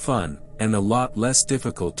 It's good fun, and a lot less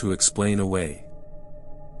difficult to explain away.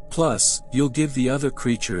 Plus, you'll give the other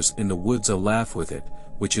creatures in the woods a laugh with it,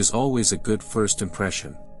 which is always a good first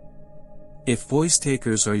impression. If voice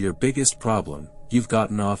takers are your biggest problem, you've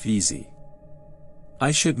gotten off easy.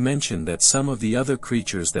 I should mention that some of the other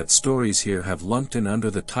creatures that stories here have lumped in under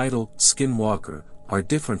the title, Skinwalker, are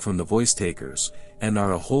different from the voice takers, and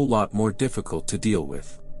are a whole lot more difficult to deal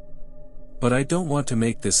with. But I don't want to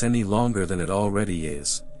make this any longer than it already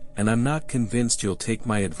is, and I'm not convinced you'll take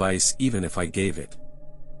my advice even if I gave it.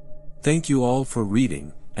 Thank you all for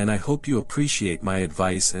reading, and I hope you appreciate my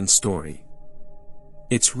advice and story.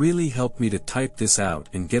 It's really helped me to type this out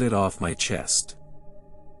and get it off my chest.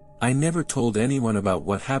 I never told anyone about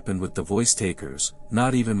what happened with the voice takers,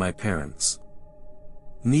 not even my parents.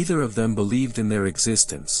 Neither of them believed in their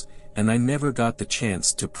existence, and I never got the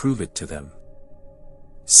chance to prove it to them.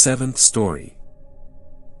 7th story.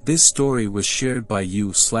 This story was shared by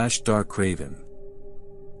you/Darkraven.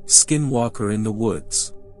 Skinwalker in the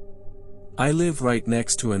woods. I live right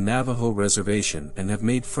next to a Navajo reservation and have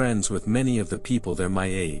made friends with many of the people there my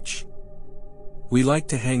age. We like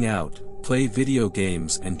to hang out, play video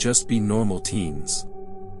games and just be normal teens.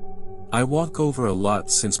 I walk over a lot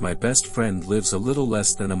since my best friend lives a little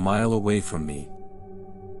less than a mile away from me.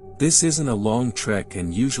 This isn't a long trek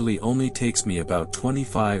and usually only takes me about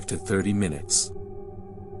 25 to 30 minutes.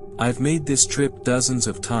 I've made this trip dozens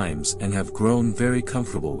of times and have grown very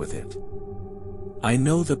comfortable with it. I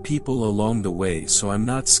know the people along the way, so I'm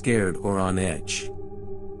not scared or on edge.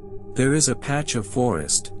 There is a patch of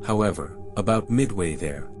forest, however, about midway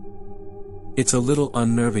there. It's a little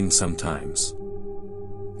unnerving sometimes.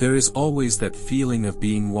 There is always that feeling of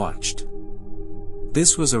being watched.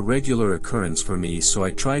 This was a regular occurrence for me, so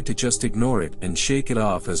I tried to just ignore it and shake it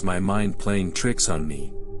off as my mind playing tricks on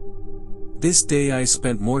me. This day I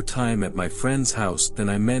spent more time at my friend's house than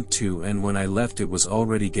I meant to, and when I left it was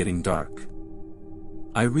already getting dark.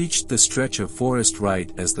 I reached the stretch of forest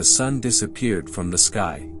right as the sun disappeared from the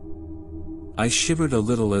sky. I shivered a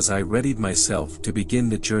little as I readied myself to begin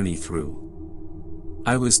the journey through.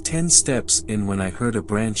 I was 10 steps in when I heard a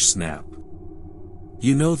branch snap.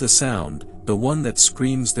 You know the sound, the one that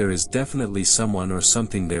screams there is definitely someone or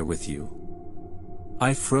something there with you.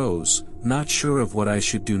 I froze, not sure of what I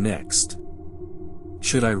should do next.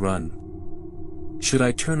 Should I run? Should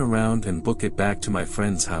I turn around and book it back to my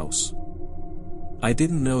friend's house? I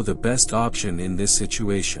didn't know the best option in this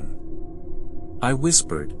situation. I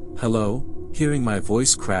whispered, "Hello," hearing my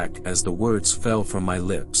voice crack as the words fell from my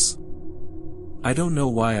lips. I don't know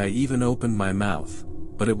why I even opened my mouth,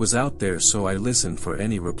 but it was out there, so I listened for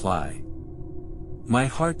any reply. My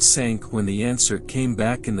heart sank when the answer came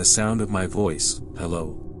back in the sound of my voice,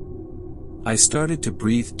 "Hello." I started to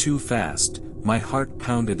breathe too fast, my heart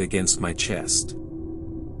pounded against my chest.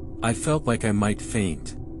 I felt like I might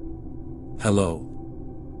faint. "Hello."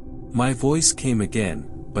 My voice came again,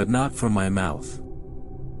 but not from my mouth.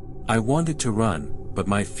 I wanted to run, but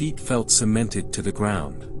my feet felt cemented to the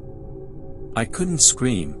ground. I couldn't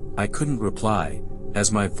scream, I couldn't reply,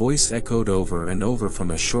 as my voice echoed over and over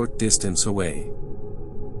from a short distance away.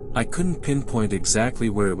 I couldn't pinpoint exactly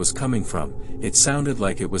where it was coming from, it sounded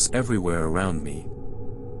like it was everywhere around me.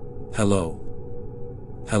 "Hello.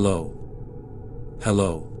 Hello.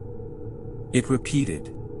 Hello." It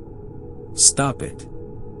repeated. "Stop it."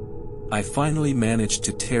 I finally managed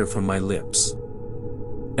to tear from my lips.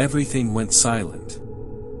 Everything went silent.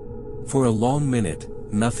 For a long minute,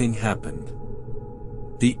 nothing happened.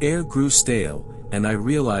 The air grew stale, and I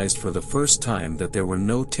realized for the first time that there were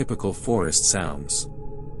no typical forest sounds.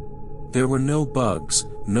 There were no bugs,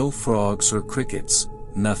 no frogs or crickets,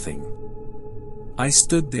 nothing. I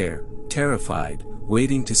stood there, terrified,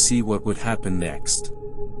 waiting to see what would happen next.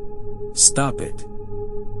 "Stop it."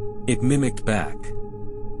 It mimicked back.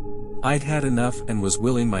 I'd had enough and was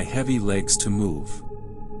willing my heavy legs to move.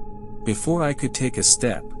 Before I could take a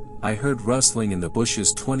step, I heard rustling in the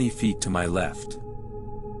bushes 20 feet to my left.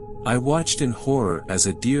 I watched in horror as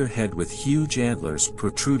a deer head with huge antlers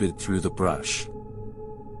protruded through the brush.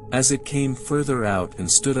 As it came further out and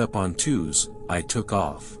stood up on twos, I took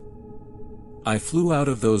off. I flew out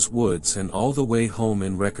of those woods and all the way home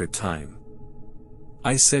in record time.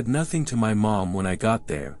 I said nothing to my mom when I got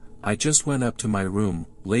there, I just went up to my room,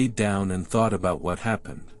 laid down and thought about what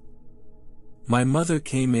happened. My mother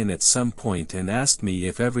came in at some point and asked me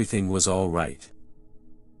if everything was all right.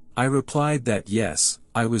 I replied that yes,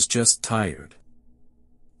 I was just tired.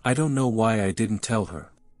 I don't know why I didn't tell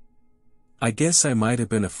her. I guess I might have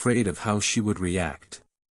been afraid of how she would react.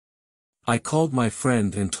 I called my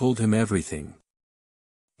friend and told him everything.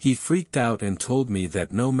 He freaked out and told me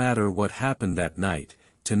that no matter what happened that night,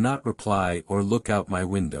 to not reply or look out my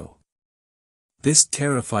window. This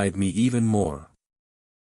terrified me even more.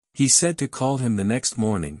 He said to call him the next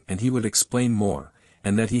morning and he would explain more,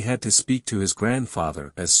 and that he had to speak to his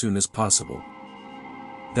grandfather as soon as possible.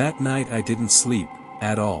 That night I didn't sleep,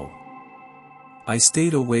 at all. I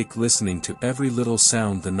stayed awake listening to every little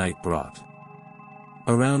sound the night brought.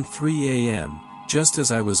 Around 3 a.m., just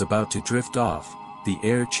as I was about to drift off, the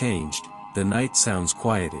air changed, the night sounds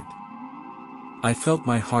quieted. I felt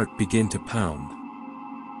my heart begin to pound.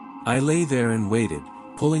 I lay there and waited,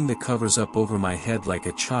 pulling the covers up over my head like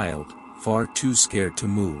a child, far too scared to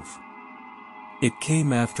move. It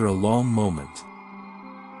came after a long moment.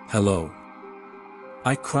 Hello.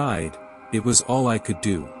 I cried, it was all I could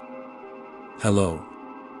do. Hello.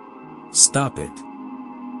 Stop it.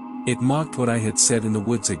 It mocked what I had said in the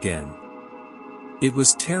woods again. It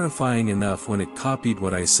was terrifying enough when it copied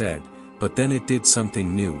what I said, but then it did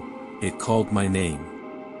something new, it called my name.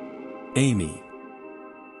 Amy.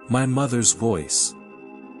 My mother's voice.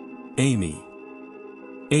 Amy.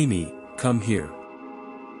 Amy, come here.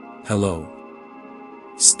 Hello.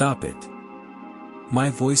 Stop it. My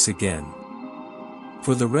voice again.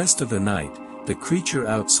 For the rest of the night, the creature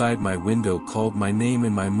outside my window called my name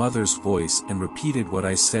in my mother's voice and repeated what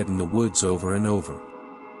I said in the woods over and over.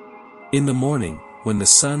 In the morning, when the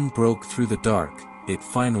sun broke through the dark, it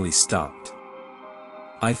finally stopped.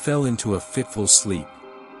 I fell into a fitful sleep.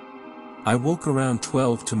 I woke around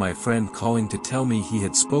 12 to my friend calling to tell me he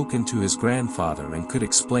had spoken to his grandfather and could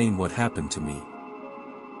explain what happened to me.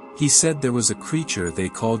 He said there was a creature they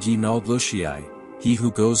called Yinaldlushii, he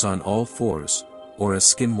who goes on all fours, or a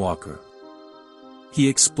skinwalker. He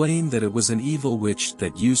explained that it was an evil witch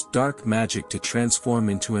that used dark magic to transform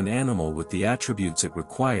into an animal with the attributes it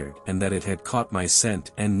required and that it had caught my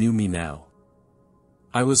scent and knew me now.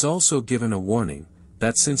 I was also given a warning,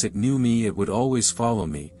 that since it knew me it would always follow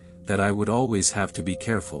me, that I would always have to be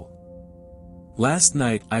careful. Last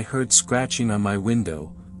night I heard scratching on my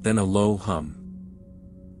window, then a low hum.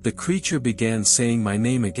 The creature began saying my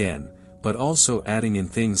name again, but also adding in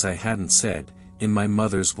things I hadn't said, in my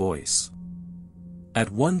mother's voice. At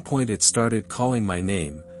one point it started calling my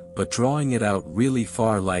name, but drawing it out really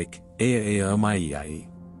far like, Ea Ea Amai.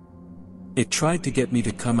 It tried to get me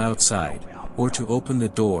to come outside, or to open the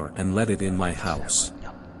door and let it in my house.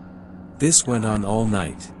 This went on all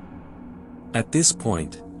night. At this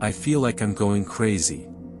point, I feel like I'm going crazy.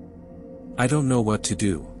 I don't know what to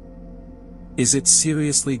do. Is it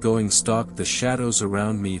seriously going to stalk the shadows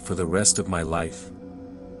around me for the rest of my life?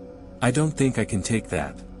 I don't think I can take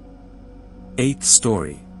that. 8th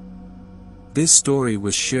story. This story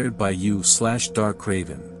was shared by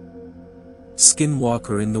you/Darkraven.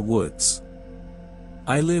 Skinwalker in the woods.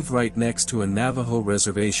 I live right next to a Navajo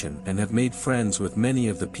reservation and have made friends with many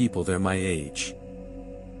of the people there my age.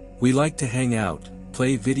 We like to hang out,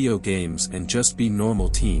 play video games and just be normal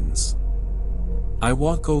teens. I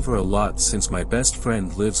walk over a lot since my best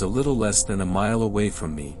friend lives a little less than a mile away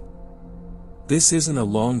from me. This isn't a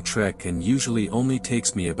long trek and usually only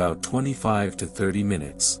takes me about 25 to 30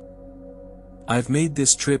 minutes. I've made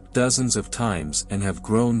this trip dozens of times and have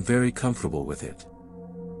grown very comfortable with it.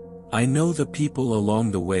 I know the people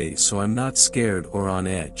along the way so I'm not scared or on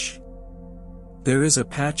edge. There is a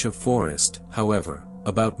patch of forest, however,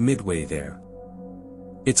 about midway there.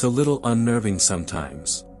 It's a little unnerving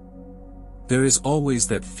sometimes. There is always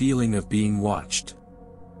that feeling of being watched.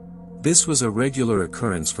 This was a regular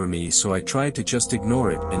occurrence for me so I tried to just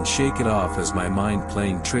ignore it and shake it off as my mind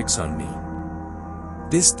playing tricks on me.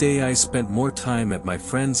 This day I spent more time at my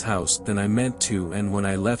friend's house than I meant to and when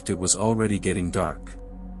I left it was already getting dark.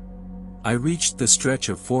 I reached the stretch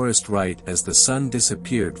of forest right as the sun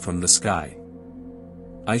disappeared from the sky.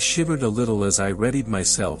 I shivered a little as I readied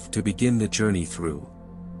myself to begin the journey through.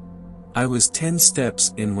 I was 10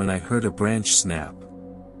 steps in when I heard a branch snap.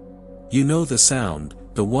 You know the sound,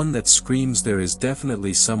 the one that screams there is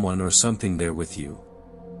definitely someone or something there with you.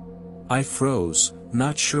 I froze,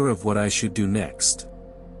 not sure of what I should do next.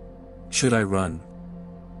 Should I run?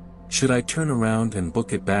 Should I turn around and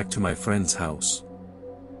book it back to my friend's house?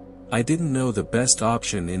 I didn't know the best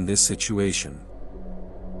option in this situation.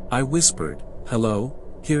 I whispered, "Hello,"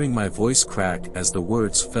 hearing my voice crack as the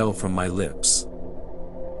words fell from my lips.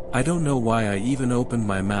 I don't know why I even opened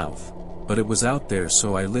my mouth, but it was out there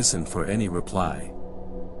so I listened for any reply.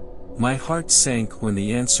 My heart sank when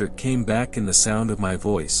the answer came back in the sound of my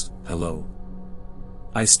voice, "Hello."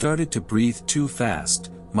 I started to breathe too fast,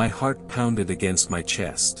 my heart pounded against my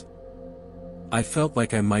chest. I felt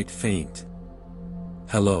like I might faint.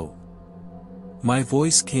 "Hello." My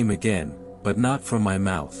voice came again, but not from my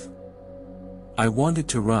mouth. I wanted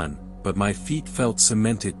to run, but my feet felt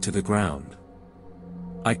cemented to the ground.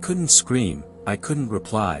 I couldn't scream, I couldn't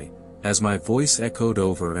reply, as my voice echoed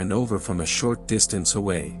over and over from a short distance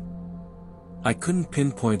away. I couldn't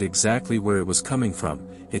pinpoint exactly where it was coming from,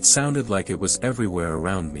 it sounded like it was everywhere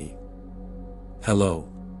around me. "Hello.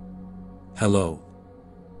 Hello.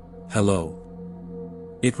 Hello."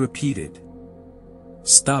 It repeated.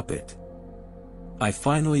 "Stop it." I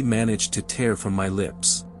finally managed to tear from my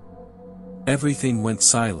lips. Everything went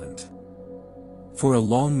silent. For a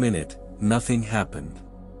long minute, nothing happened.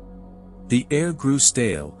 The air grew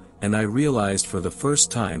stale, and I realized for the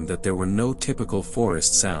first time that there were no typical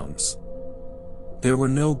forest sounds. There were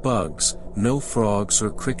no bugs, no frogs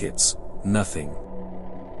or crickets, nothing.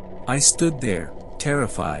 I stood there,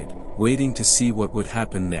 terrified, waiting to see what would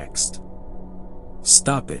happen next.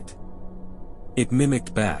 "Stop it." It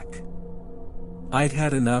mimicked back. I'd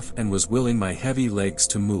had enough and was willing my heavy legs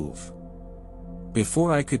to move.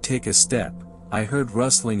 Before I could take a step, I heard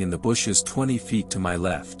rustling in the bushes 20 feet to my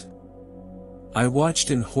left. I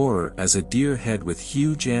watched in horror as a deer head with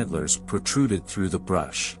huge antlers protruded through the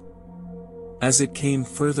brush. As it came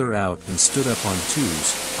further out and stood up on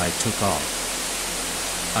twos, I took off.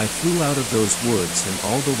 I flew out of those woods and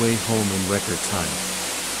all the way home in record time.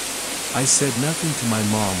 I said nothing to my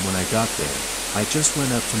mom when I got there. I just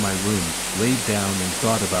went up to my room, laid down and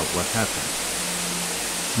thought about what happened.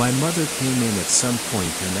 My mother came in at some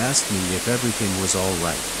point and asked me if everything was all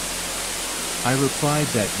right. I replied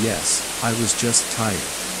that yes, I was just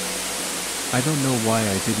tired. I don't know why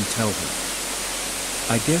I didn't tell her.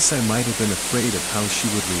 I guess I might have been afraid of how she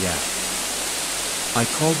would react. I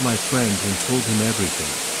called my friend and told him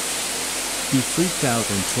everything. He freaked out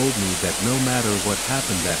and told me that no matter what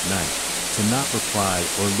happened that night, to not reply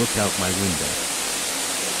or look out my window.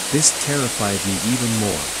 This terrified me even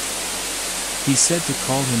more. He said to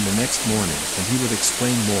call him the next morning and he would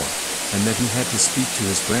explain more, and that he had to speak to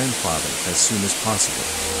his grandfather as soon as possible.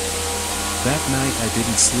 That night I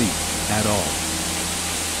didn't sleep, at all.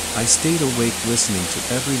 I stayed awake listening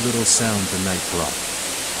to every little sound the night brought.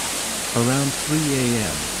 Around 3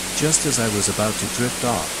 a.m., just as I was about to drift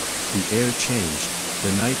off, the air changed,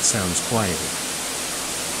 the night sounds quieted.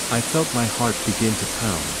 I felt my heart begin to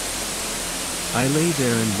pound. I lay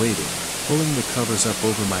there and waited, pulling the covers up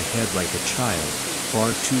over my head like a child,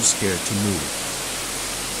 far too scared to move.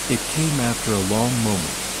 It came after a long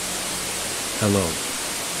moment. "Hello."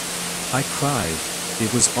 I cried,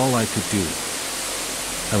 it was all I could do.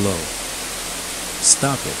 "Hello.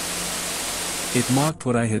 Stop it." It mocked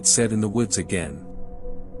what I had said in the woods again.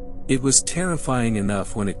 It was terrifying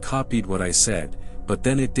enough when it copied what I said, but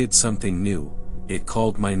then it did something new, it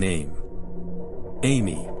called my name.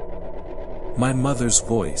 Amy. My mother's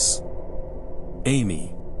voice.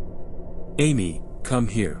 "Amy. Amy, come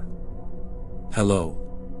here." "Hello.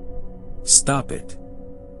 Stop it."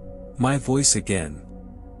 My voice again.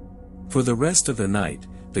 For the rest of the night,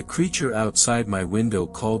 the creature outside my window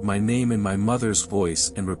called my name in my mother's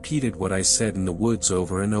voice and repeated what I said in the woods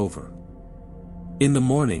over and over. In the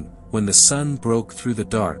morning, when the sun broke through the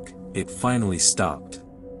dark, it finally stopped.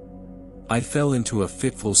 I fell into a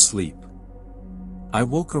fitful sleep. I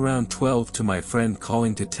woke around 12 to my friend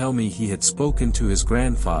calling to tell me he had spoken to his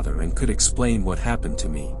grandfather and could explain what happened to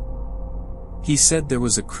me. He said there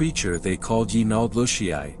was a creature they called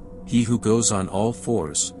Yinaldlushii, he who goes on all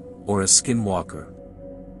fours, or a skinwalker.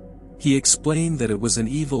 He explained that it was an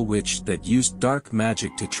evil witch that used dark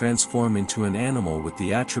magic to transform into an animal with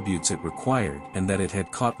the attributes it required and that it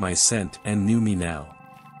had caught my scent and knew me now.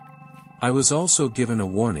 I was also given a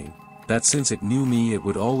warning, that since it knew me it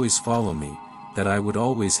would always follow me, that I would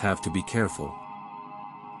always have to be careful.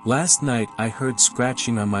 Last night I heard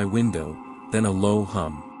scratching on my window, then a low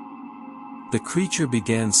hum. The creature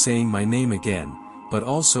began saying my name again, but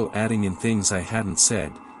also adding in things I hadn't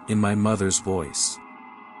said, in my mother's voice.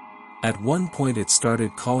 At one point it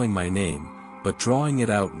started calling my name, but drawing it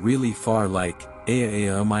out really far like, "Ea.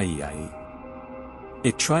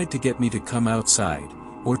 It tried to get me to come outside,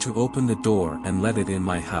 or to open the door and let it in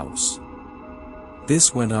my house.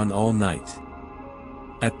 This went on all night.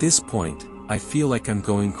 At this point, I feel like I'm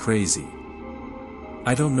going crazy.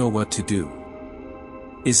 I don't know what to do.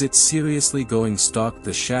 Is it seriously going to stalk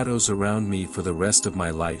the shadows around me for the rest of my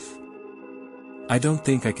life? I don't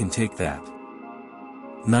think I can take that.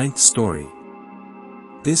 9th story.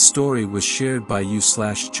 This story was shared by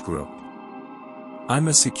you/group. I'm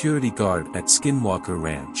a security guard at Skinwalker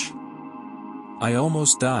Ranch. I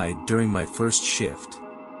almost died during my first shift.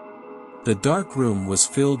 The dark room was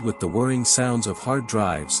filled with the whirring sounds of hard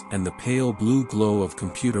drives and the pale blue glow of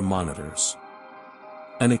computer monitors.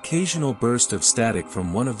 An occasional burst of static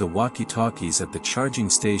from one of the walkie-talkies at the charging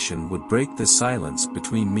station would break the silence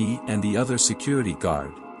between me and the other security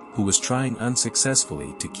guard, who was trying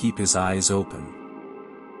unsuccessfully to keep his eyes open.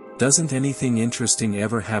 Doesn't anything interesting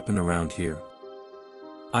ever happen around here?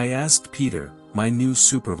 I asked Peter, my new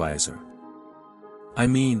supervisor. I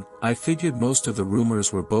mean, I figured most of the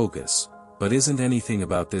rumors were bogus, but isn't anything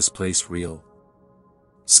about this place real?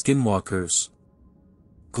 Skinwalkers?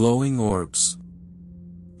 Glowing orbs?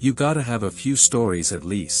 You gotta have a few stories at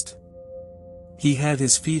least. He had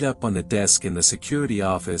his feet up on the desk in the security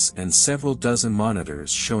office and several dozen monitors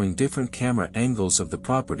showing different camera angles of the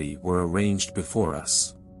property were arranged before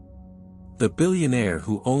us. The billionaire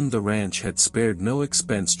who owned the ranch had spared no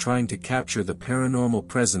expense trying to capture the paranormal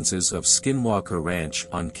presences of Skinwalker Ranch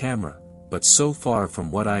on camera, but so far from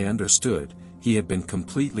what I understood, he had been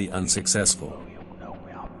completely unsuccessful.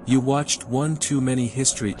 "You watched one too many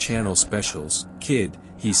History Channel specials, kid,"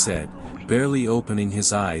 he said, barely opening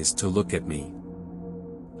his eyes to look at me.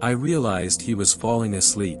 I realized he was falling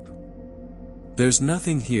asleep. "There's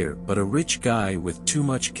nothing here but a rich guy with too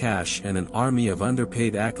much cash and an army of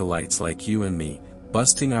underpaid acolytes like you and me,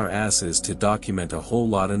 busting our asses to document a whole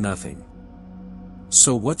lot of nothing.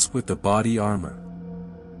 So what's with the body armor?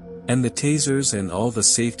 And the tasers and all the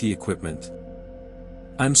safety equipment?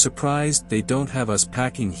 I'm surprised they don't have us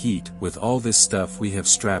packing heat with all this stuff we have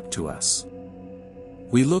strapped to us."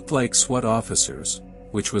 We looked like SWAT officers,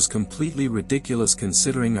 which was completely ridiculous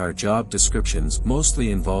considering our job descriptions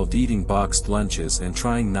mostly involved eating boxed lunches and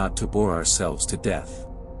trying not to bore ourselves to death.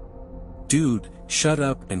 "Dude, shut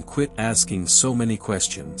up and quit asking so many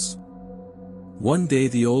questions. One day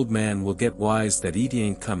the old man will get wise that ET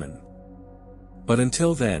ain't comin'. But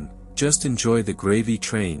until then, just enjoy the gravy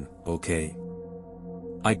train, okay?"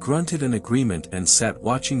 I grunted an agreement and sat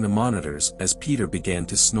watching the monitors as Peter began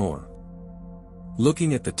to snore.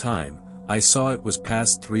 Looking at the time, I saw it was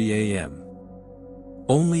past 3 a.m.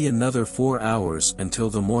 Only another 4 hours until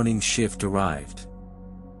the morning shift arrived.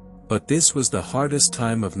 But this was the hardest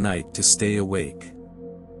time of night to stay awake.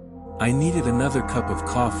 I needed another cup of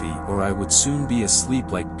coffee or I would soon be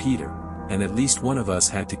asleep like Peter, and at least one of us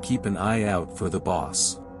had to keep an eye out for the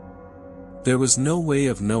boss. There was no way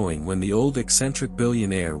of knowing when the old eccentric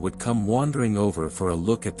billionaire would come wandering over for a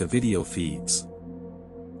look at the video feeds.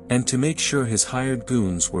 And to make sure his hired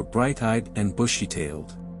goons were bright-eyed and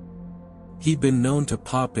bushy-tailed. He'd been known to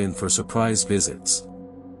pop in for surprise visits.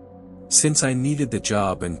 Since I needed the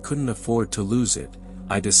job and couldn't afford to lose it,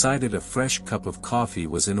 I decided a fresh cup of coffee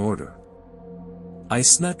was in order. I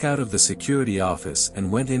snuck out of the security office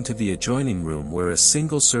and went into the adjoining room where a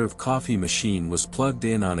single-serve coffee machine was plugged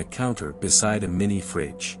in on a counter beside a mini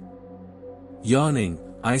fridge. Yawning,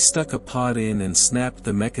 I stuck a pod in and snapped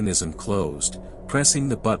the mechanism closed, pressing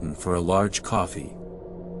the button for a large coffee.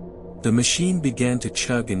 The machine began to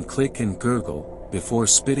chug and click and gurgle, before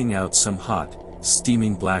spitting out some hot,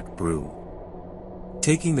 steaming black brew.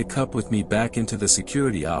 Taking the cup with me back into the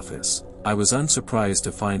security office, I was unsurprised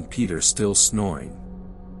to find Peter still snoring.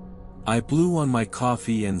 I blew on my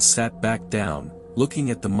coffee and sat back down,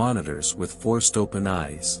 looking at the monitors with forced open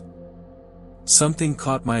eyes. Something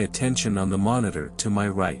caught my attention on the monitor to my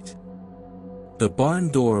right. The barn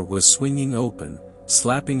door was swinging open,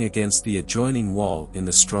 slapping against the adjoining wall in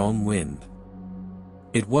the strong wind.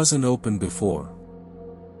 It wasn't open before.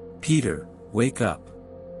 "Peter, wake up.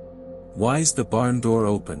 Why's the barn door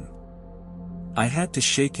open?" I had to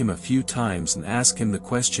shake him a few times and ask him the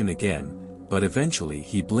question again, but eventually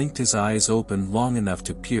he blinked his eyes open long enough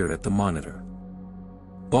to peer at the monitor.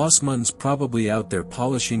 "Bossman's probably out there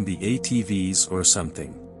polishing the ATVs or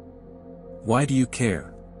something. Why do you care?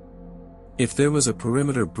 If there was a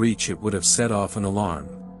perimeter breach it would have set off an alarm.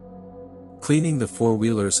 Cleaning the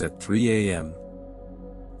four-wheelers at 3 a.m.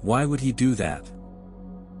 Why would he do that?"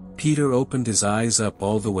 Peter opened his eyes up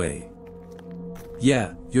all the way.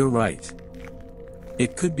 "Yeah, you're right.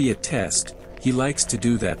 It could be a test, he likes to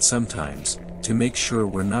do that sometimes, to make sure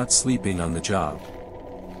we're not sleeping on the job.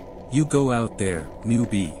 You go out there,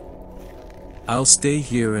 newbie. I'll stay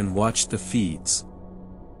here and watch the feeds."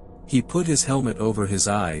 He put his helmet over his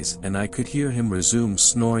eyes and I could hear him resume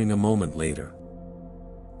snoring a moment later.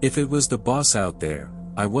 If it was the boss out there,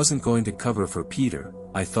 I wasn't going to cover for Peter,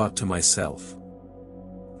 I thought to myself.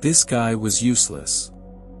 This guy was useless.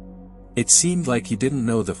 It seemed like he didn't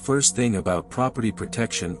know the first thing about property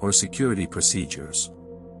protection or security procedures.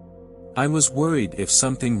 I was worried if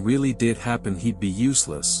something really did happen he'd be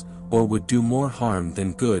useless, or would do more harm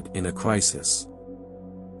than good in a crisis.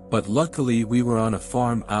 But luckily we were on a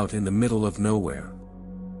farm out in the middle of nowhere.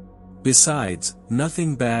 Besides,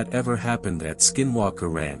 nothing bad ever happened at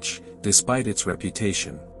Skinwalker Ranch, despite its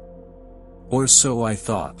reputation. Or so I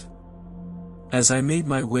thought. As I made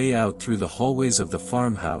my way out through the hallways of the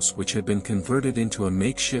farmhouse which had been converted into a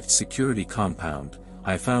makeshift security compound,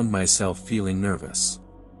 I found myself feeling nervous.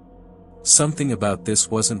 Something about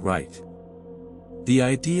this wasn't right. The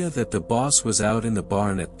idea that the boss was out in the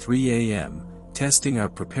barn at 3 a.m., testing our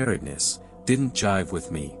preparedness, didn't jive with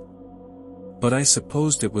me. But I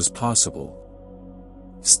supposed it was possible.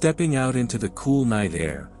 Stepping out into the cool night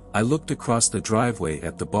air, I looked across the driveway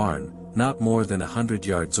at the barn, not more than 100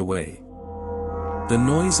 yards away. The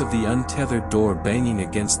noise of the untethered door banging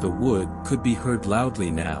against the wood could be heard loudly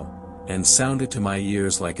now, and sounded to my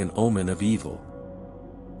ears like an omen of evil.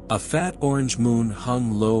 A fat orange moon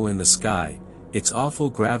hung low in the sky, its awful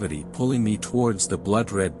gravity pulling me towards the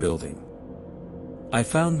blood-red building. I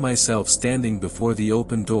found myself standing before the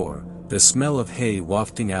open door, the smell of hay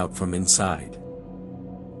wafting out from inside.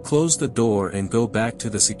 Close the door and go back to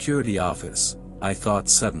the security office, I thought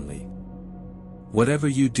suddenly. Whatever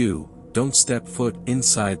you do, don't step foot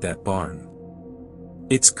inside that barn.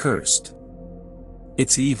 It's cursed.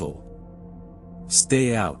 It's evil.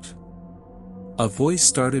 Stay out. A voice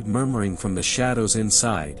started murmuring from the shadows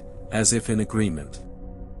inside, as if in agreement.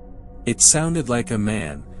 It sounded like a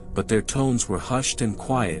man, but their tones were hushed and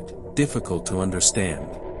quiet, difficult to understand.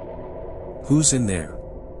 Who's in there?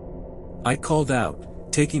 I called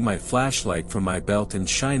out, taking my flashlight from my belt and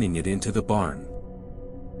shining it into the barn.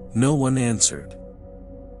 No one answered.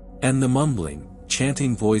 And the mumbling,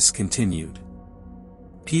 chanting voice continued.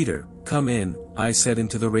 "Peter, come in," I said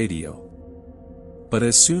into the radio. But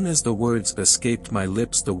as soon as the words escaped my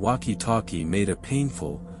lips, the walkie-talkie made a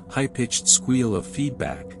painful, high-pitched squeal of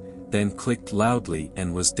feedback, then clicked loudly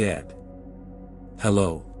and was dead.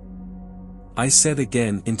 "Hello?" I said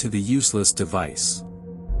again into the useless device.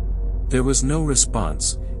 There was no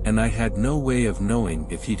response, and I had no way of knowing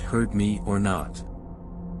if he'd heard me or not.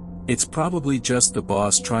 It's probably just the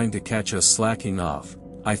boss trying to catch us slacking off,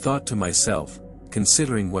 I thought to myself,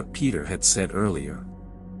 considering what Peter had said earlier.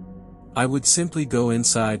 I would simply go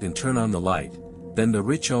inside and turn on the light, then the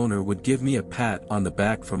rich owner would give me a pat on the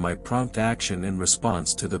back for my prompt action in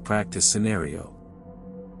response to the practice scenario.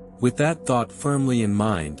 With that thought firmly in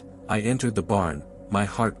mind, I entered the barn, my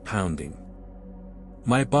heart pounding.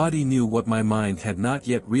 My body knew what my mind had not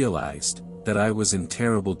yet realized, that I was in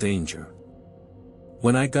terrible danger.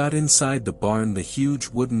 When I got inside the barn, the huge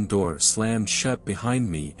wooden door slammed shut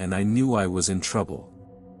behind me and I knew I was in trouble.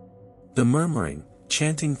 The murmuring,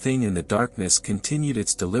 chanting thing in the darkness continued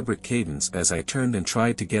its deliberate cadence as I turned and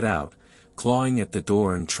tried to get out, clawing at the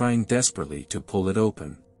door and trying desperately to pull it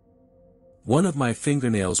open. One of my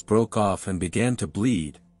fingernails broke off and began to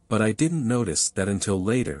bleed, but I didn't notice that until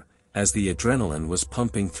later, as the adrenaline was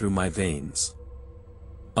pumping through my veins.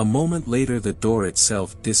 A moment later the door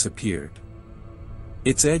itself disappeared.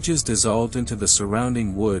 Its edges dissolved into the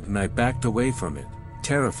surrounding wood and I backed away from it,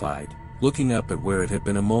 terrified, looking up at where it had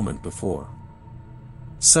been a moment before.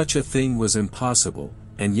 Such a thing was impossible,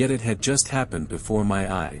 and yet it had just happened before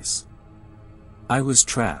my eyes. I was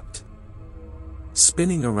trapped.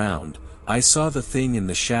 Spinning around, I saw the thing in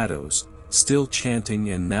the shadows, still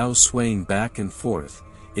chanting and now swaying back and forth.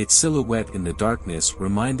 Its silhouette in the darkness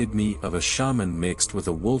reminded me of a shaman mixed with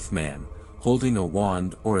a wolf man, holding a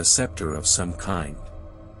wand or a scepter of some kind.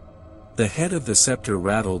 The head of the scepter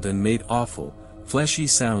rattled and made awful, fleshy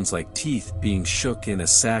sounds like teeth being shook in a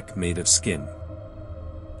sack made of skin.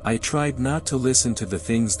 I tried not to listen to the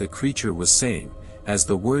things the creature was saying, as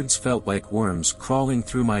the words felt like worms crawling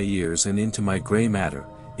through my ears and into my gray matter,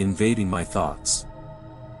 invading my thoughts.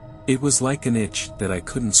 It was like an itch that I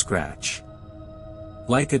couldn't scratch.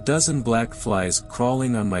 Like a dozen black flies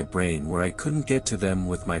crawling on my brain where I couldn't get to them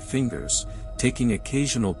with my fingers, taking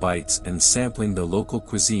occasional bites and sampling the local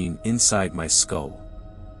cuisine inside my skull.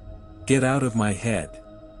 Get out of my head.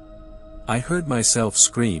 I heard myself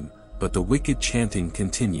scream, but the wicked chanting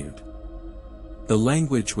continued. The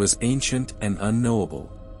language was ancient and unknowable.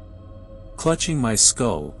 Clutching my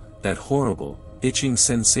skull, that horrible, itching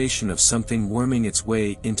sensation of something worming its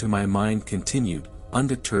way into my mind continued,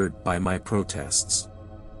 undeterred by my protests.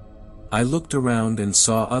 I looked around and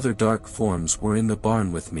saw other dark forms were in the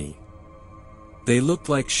barn with me. They looked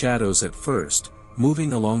like shadows at first,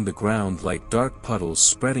 moving along the ground like dark puddles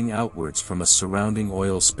spreading outwards from a surrounding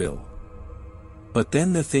oil spill. But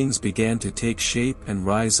then the things began to take shape and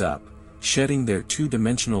rise up, shedding their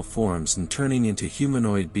two-dimensional forms and turning into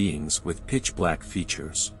humanoid beings with pitch-black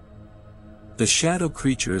features. The shadow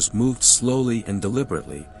creatures moved slowly and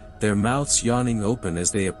deliberately, their mouths yawning open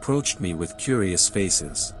as they approached me with curious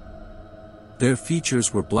faces. Their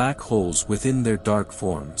features were black holes within their dark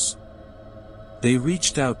forms. They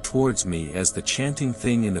reached out towards me as the chanting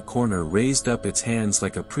thing in the corner raised up its hands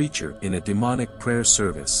like a preacher in a demonic prayer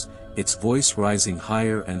service, its voice rising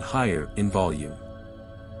higher and higher in volume.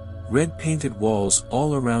 Red-painted walls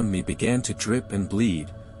all around me began to drip and bleed,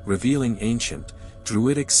 revealing ancient,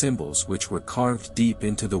 druidic symbols which were carved deep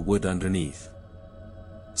into the wood underneath.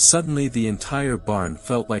 Suddenly the entire barn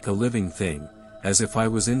felt like a living thing, as if I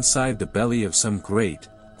was inside the belly of some great,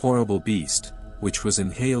 horrible beast, which was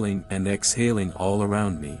inhaling and exhaling all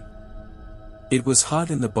around me. It was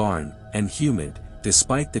hot in the barn, and humid,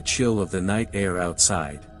 despite the chill of the night air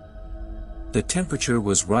outside. The temperature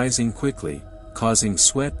was rising quickly, causing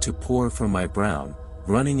sweat to pour from my brow,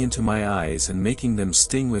 running into my eyes and making them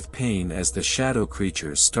sting with pain as the shadow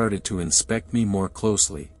creatures started to inspect me more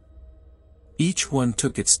closely. Each one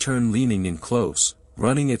took its turn leaning in close,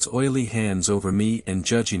 running its oily hands over me and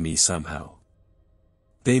judging me somehow.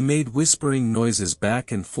 They made whispering noises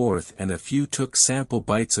back and forth, and a few took sample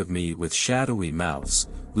bites of me with shadowy mouths,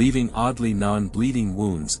 leaving oddly non-bleeding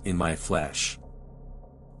wounds in my flesh.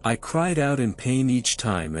 I cried out in pain each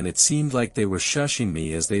time, and it seemed like they were shushing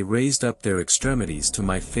me as they raised up their extremities to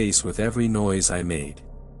my face with every noise I made.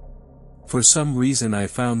 For some reason I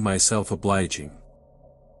found myself obliging.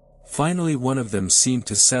 Finally one of them seemed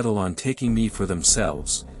to settle on taking me for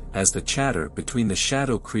themselves, as the chatter between the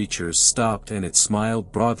shadow creatures stopped and it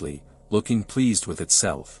smiled broadly, looking pleased with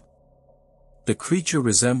itself. The creature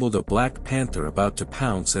resembled a black panther about to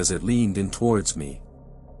pounce as it leaned in towards me.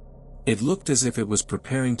 It looked as if it was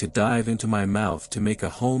preparing to dive into my mouth to make a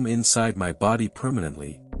home inside my body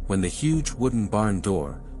permanently, when the huge wooden barn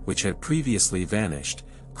door, which had previously vanished,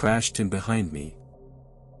 crashed in behind me.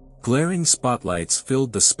 Glaring spotlights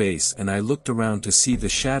filled the space, and I looked around to see the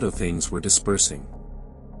shadow things were dispersing.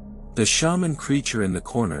 The shaman creature in the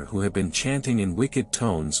corner, who had been chanting in wicked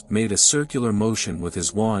tones, made a circular motion with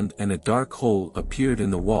his wand and a dark hole appeared in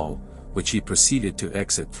the wall, which he proceeded to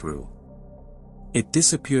exit through. It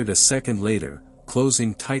disappeared a second later,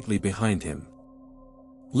 closing tightly behind him.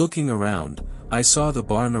 Looking around, I saw the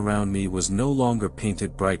barn around me was no longer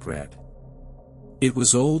painted bright red. It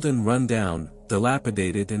was old and run down,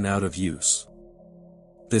 dilapidated and out of use.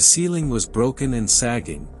 The ceiling was broken and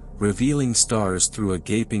sagging, revealing stars through a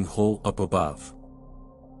gaping hole up above.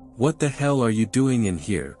 "What the hell are you doing in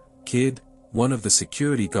here, kid?" one of the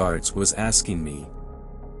security guards was asking me.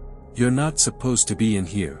 "You're not supposed to be in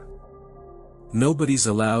here. Nobody's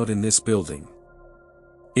allowed in this building.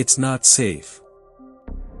 It's not safe."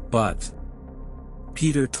 "But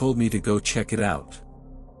Peter told me to go check it out.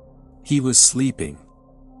 He was sleeping."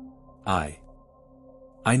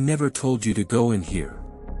 I never told you to go in here.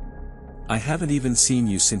 "I haven't even seen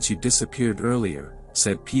you since you disappeared earlier,"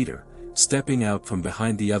 said Peter, stepping out from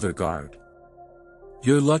behind the other guard.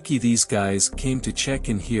 "You're lucky these guys came to check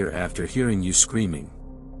in here after hearing you screaming.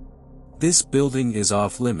 This building is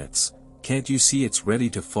off limits, can't you see it's ready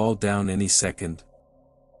to fall down any second?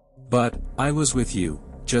 But I was with you,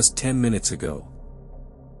 just 10 minutes ago.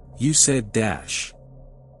 You said dash.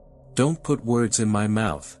 Don't put words in my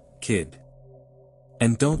mouth, kid.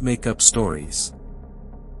 And don't make up stories.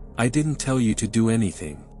 I didn't tell you to do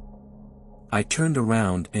anything. I turned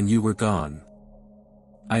around and you were gone.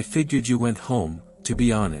 I figured you went home, to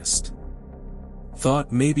be honest.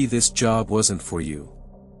 Thought maybe this job wasn't for you."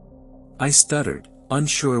 I stuttered,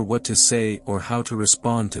 unsure what to say or how to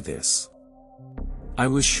respond to this. I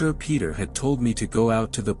was sure Peter had told me to go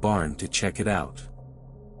out to the barn to check it out.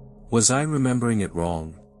 Was I remembering it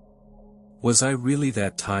wrong? Was I really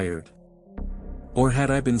that tired? Or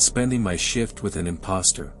had I been spending my shift with an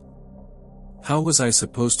imposter? How was I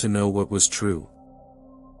supposed to know what was true?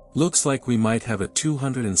 "Looks like we might have a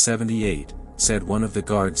 278, said one of the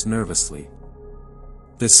guards nervously.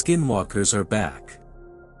 "The Skinwalkers are back."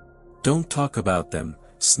 "Don't talk about them,"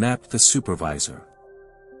 snapped the supervisor.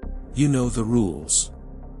 "You know the rules.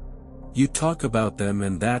 You talk about them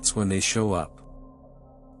and that's when they show up.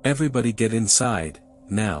 Everybody get inside,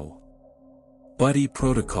 now. Buddy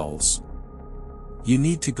protocols. You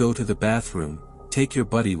need to go to the bathroom, take your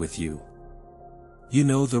buddy with you. You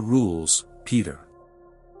know the rules, Peter.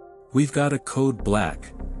 We've got a code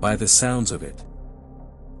black, by the sounds of it."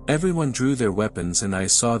 Everyone drew their weapons and I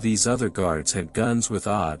saw these other guards had guns with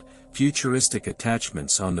odd, futuristic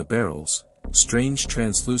attachments on the barrels, strange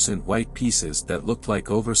translucent white pieces that looked like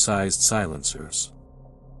oversized silencers.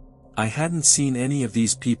 I hadn't seen any of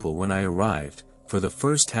these people when I arrived, for the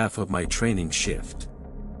first half of my training shift.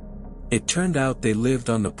 It turned out they lived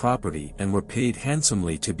on the property and were paid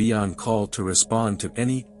handsomely to be on call to respond to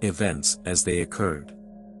any events as they occurred.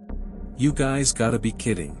 "You guys gotta be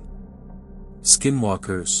kidding.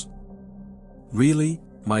 Skinwalkers? Really?"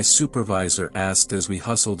 my supervisor asked as we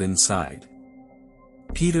hustled inside.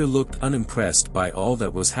 Peter looked unimpressed by all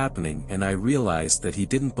that was happening and I realized that he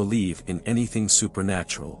didn't believe in anything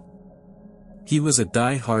supernatural. He was a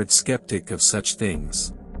die-hard skeptic of such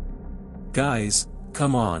things. "Guys,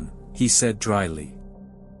 come on," he said dryly.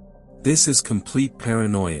 "This is complete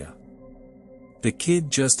paranoia. The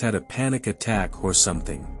kid just had a panic attack or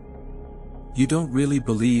something. You don't really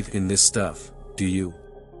believe in this stuff, do you?"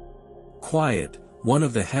 "Quiet," one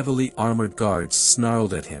of the heavily armored guards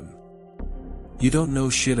snarled at him. "You don't know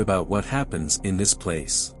shit about what happens in this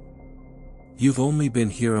place. You've only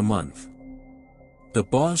been here a month. The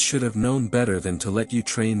boss should have known better than to let you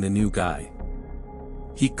train the new guy.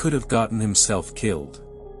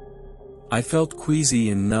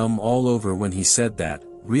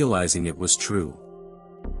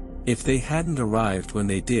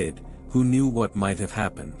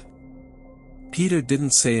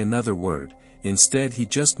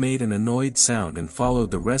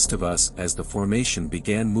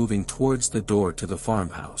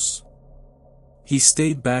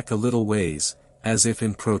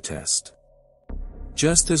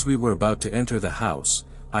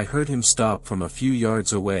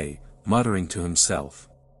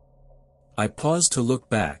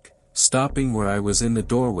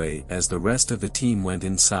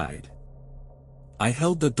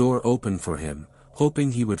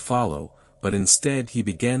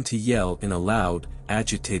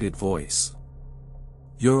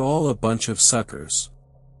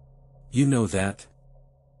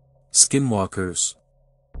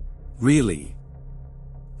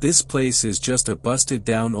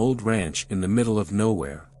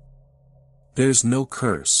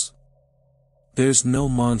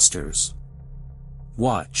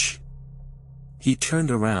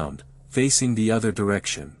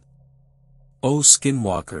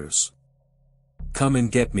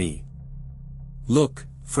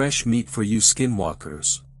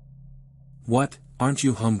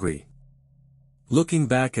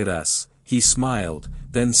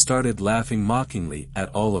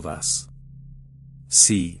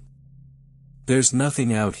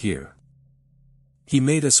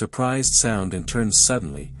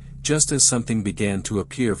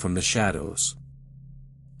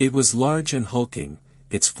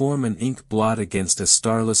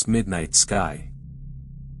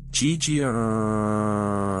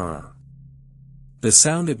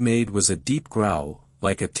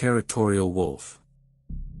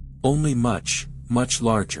 Only much, much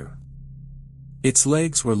larger. Its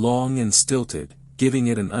legs were long and stilted, giving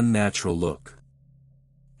it an unnatural look.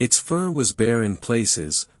 Its fur was bare in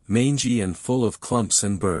places, mangy and full of clumps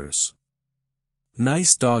and burrs.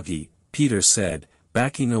 "Nice doggy," Peter said,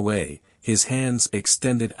 backing away, his hands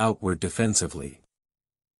extended outward defensively.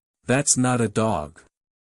 "That's not a dog.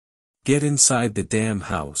 Get inside the damn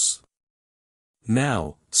house."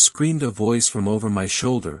 "Now," screamed a voice from over my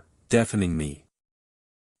shoulder, deafening me.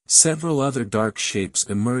 Several other dark shapes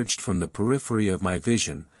emerged from the periphery of my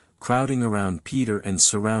vision, crowding around Peter and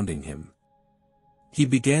surrounding him. He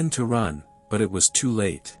began to run, but it was too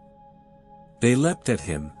late. They leapt at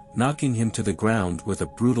him, knocking him to the ground with a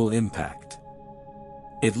brutal impact.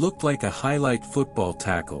 It looked like a highlight football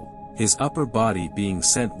tackle, his upper body being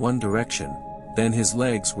sent one direction, then his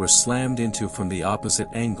legs were slammed into from the opposite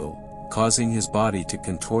angle, causing his body to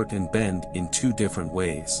contort and bend in two different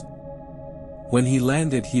ways. When he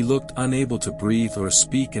landed he looked unable to breathe or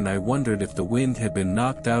speak, and I wondered if the wind had been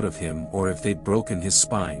knocked out of him or if they'd broken his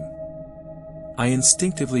spine. I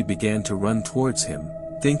instinctively began to run towards him,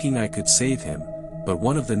 thinking I could save him, but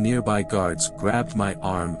one of the nearby guards grabbed my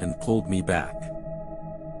arm and pulled me back.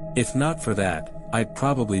 If not for that, I'd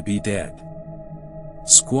probably be dead.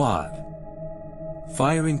 "Squad!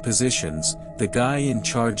 Firing positions," the guy in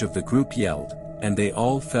charge of the group yelled, and they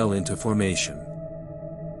all fell into formation.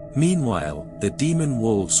 Meanwhile, the demon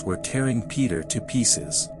wolves were tearing Peter to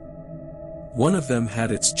pieces. One of them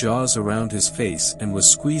had its jaws around his face and was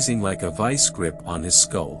squeezing like a vice grip on his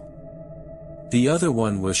skull. The other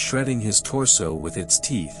one was shredding his torso with its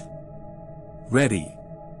teeth. "Ready.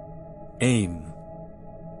 Aim.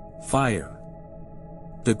 Fire."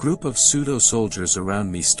 The group of pseudo-soldiers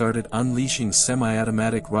around me started unleashing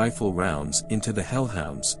semi-automatic rifle rounds into the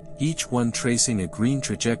hellhounds, each one tracing a green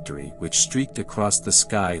trajectory which streaked across the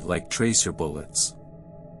sky like tracer bullets.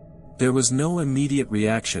 There was no immediate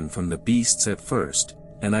reaction from the beasts at first,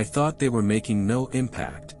 and I thought they were making no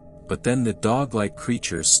impact, but then the dog-like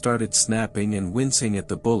creatures started snapping and wincing at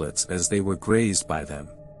the bullets as they were grazed by them.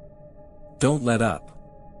 "Don't let up.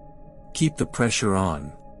 Keep the pressure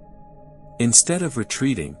on." Instead of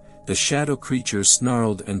retreating, the shadow creatures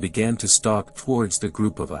snarled and began to stalk towards the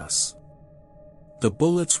group of us. The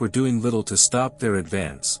bullets were doing little to stop their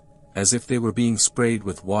advance, as if they were being sprayed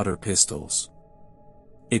with water pistols.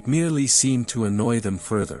 It merely seemed to annoy them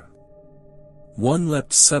further. One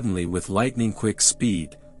leapt suddenly with lightning-quick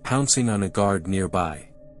speed, pouncing on a guard nearby.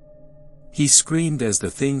 He screamed as the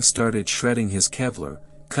thing started shredding his Kevlar,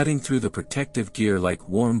 cutting through the protective gear like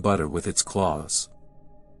warm butter with its claws.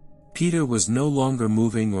 Peter was no longer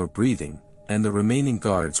moving or breathing, and the remaining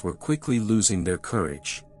guards were quickly losing their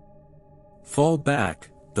courage. "Fall back,"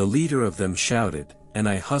 the leader of them shouted, and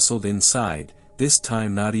I hustled inside, this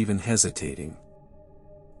time not even hesitating.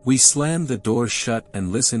 We slammed the door shut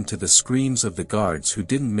and listened to the screams of the guards who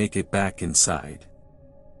didn't make it back inside.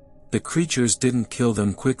 The creatures didn't kill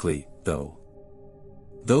them quickly, though.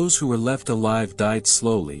 Those who were left alive died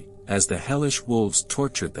slowly, as the hellish wolves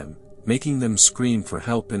tortured them, making them scream for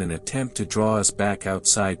help in an attempt to draw us back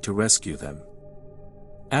outside to rescue them.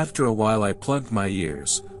 After a while I plugged my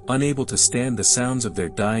ears, unable to stand the sounds of their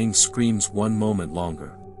dying screams one moment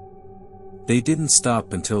longer. They didn't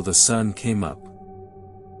stop until the sun came up.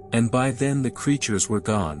 And by then the creatures were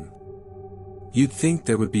gone. You'd think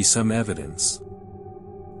there would be some evidence.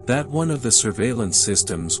 That one of the surveillance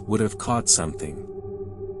systems would have caught something.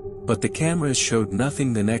 But the cameras showed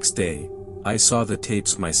nothing the next day. I saw the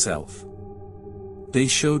tapes myself. They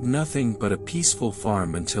showed nothing but a peaceful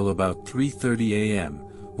farm until about 3:30 a.m.,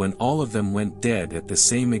 when all of them went dead at the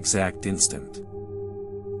same exact instant.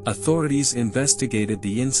 Authorities investigated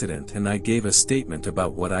the incident and I gave a statement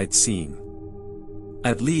about what I'd seen.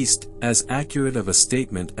 At least, as accurate of a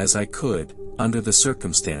statement as I could, under the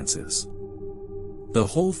circumstances. The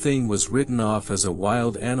whole thing was written off as a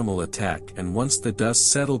wild animal attack, and once the dust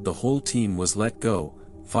settled the whole team was let go,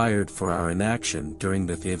 fired for our inaction during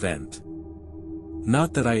the event.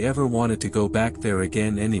 Not that I ever wanted to go back there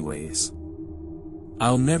again anyways.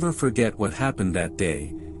 I'll never forget what happened that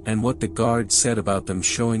day, and what the guard said about them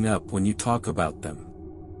showing up when you talk about them.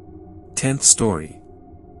 10th story.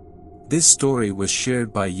 This story was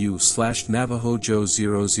shared by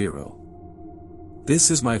you/NavajoJoe00.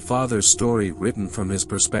 This is my father's story written from his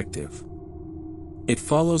perspective. It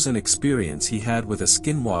follows an experience he had with a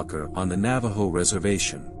skinwalker on the Navajo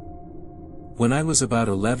reservation. When I was about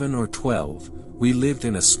 11 or 12, we lived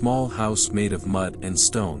in a small house made of mud and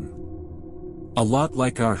stone. A lot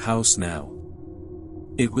like our house now.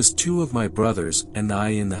 It was two of my brothers and I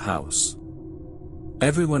in the house.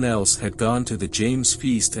 Everyone else had gone to the James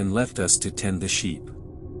feast and left us to tend the sheep.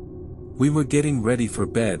 We were getting ready for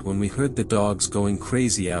bed when we heard the dogs going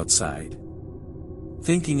crazy outside.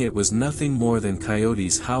 Thinking it was nothing more than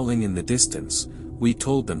coyotes howling in the distance, we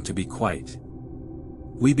told them to be quiet.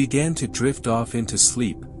 We began to drift off into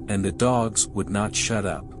sleep, and the dogs would not shut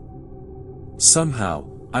up. Somehow,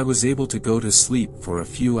 I was able to go to sleep for a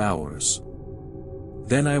few hours.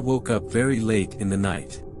 Then I woke up very late in the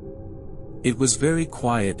night. It was very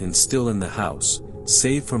quiet and still in the house,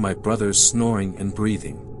 save for my brother's snoring and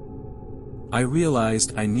breathing. I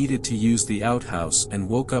realized I needed to use the outhouse and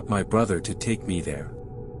woke up my brother to take me there.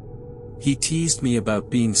 He teased me about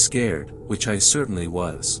being scared, which I certainly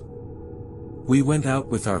was. We went out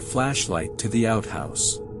with our flashlight to the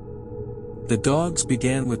outhouse. The dogs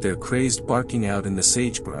began with their crazed barking out in the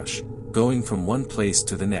sagebrush, going from one place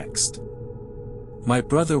to the next. My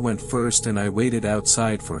brother went first and I waited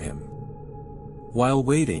outside for him. While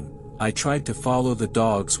waiting, I tried to follow the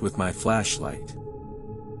dogs with my flashlight.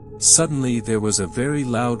 Suddenly there was a very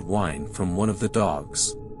loud whine from one of the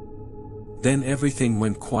dogs. Then everything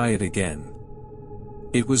went quiet again.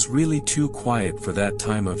 It was really too quiet for that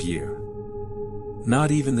time of year.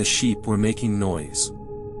 Not even the sheep were making noise.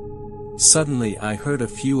 Suddenly I heard a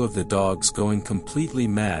few of the dogs going completely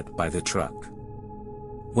mad by the truck.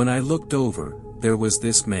 When I looked over, there was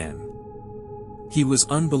this man. He was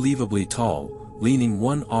unbelievably tall, leaning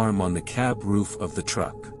one arm on the cab roof of the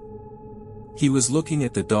truck. He was looking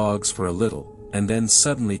at the dogs for a little, and then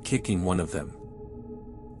suddenly kicking one of them.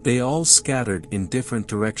 They all scattered in different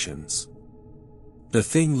directions. The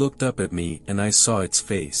thing looked up at me and I saw its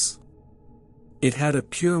face. It had a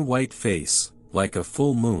pure white face, like a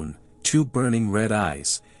full moon, two burning red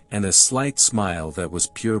eyes, and a slight smile that was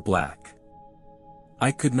pure black.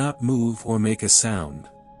 I could not move or make a sound.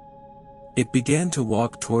 It began to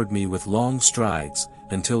walk toward me with long strides,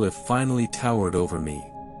 until it finally towered over me.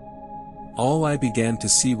 All I began to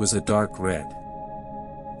see was a dark red.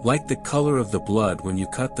 Like the color of the blood when you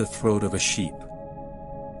cut the throat of a sheep.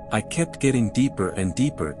 I kept getting deeper and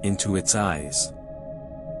deeper into its eyes.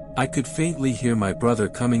 I could faintly hear my brother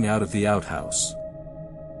coming out of the outhouse.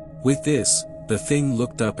 With this, the thing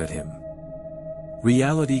looked up at him.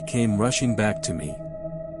 Reality came rushing back to me.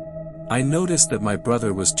 I noticed that my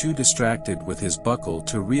brother was too distracted with his buckle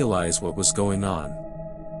to realize what was going on.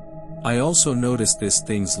 I also noticed this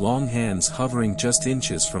thing's long hands hovering just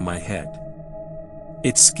inches from my head.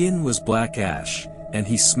 Its skin was black ash, and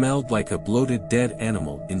he smelled like a bloated dead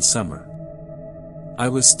animal in summer. I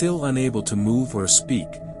was still unable to move or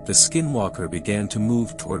speak. The skinwalker began to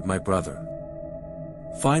move toward my brother.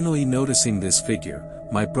 Finally noticing this figure,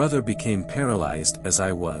 my brother became paralyzed as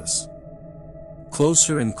I was.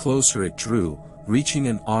 Closer and closer it drew, reaching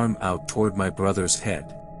an arm out toward my brother's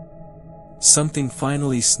head. Something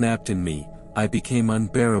finally snapped in me. I became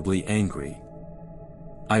unbearably angry.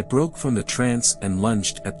 I broke from the trance and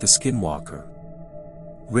lunged at the skinwalker.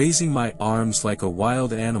 raising my arms like a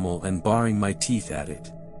wild animal and baring my teeth at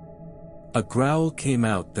it. A growl came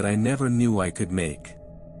out that I never knew I could make.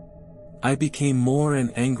 I became more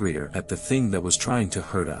and angrier at the thing that was trying to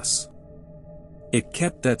hurt us. It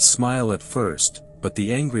kept that smile at first, but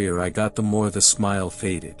the angrier I got, the more the smile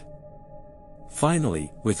faded.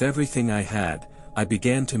 Finally, with everything I had, I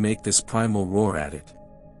began to make this primal roar at it.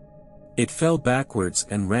 It fell backwards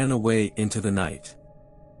and ran away into the night.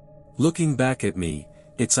 Looking back at me,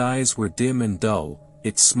 its eyes were dim and dull,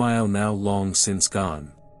 its smile now long since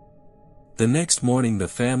gone. The next morning the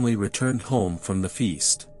family returned home from the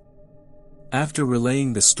feast. After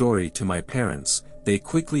relaying the story to my parents, they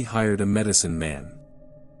quickly hired a medicine man.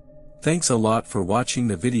 Thanks a lot for watching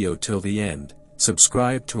the video till the end.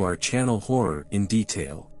 Subscribe to our channel Horror in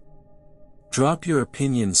Detail. Drop your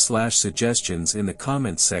opinions/suggestions in the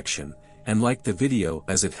comments section, and like the video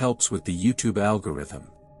as it helps with the YouTube algorithm.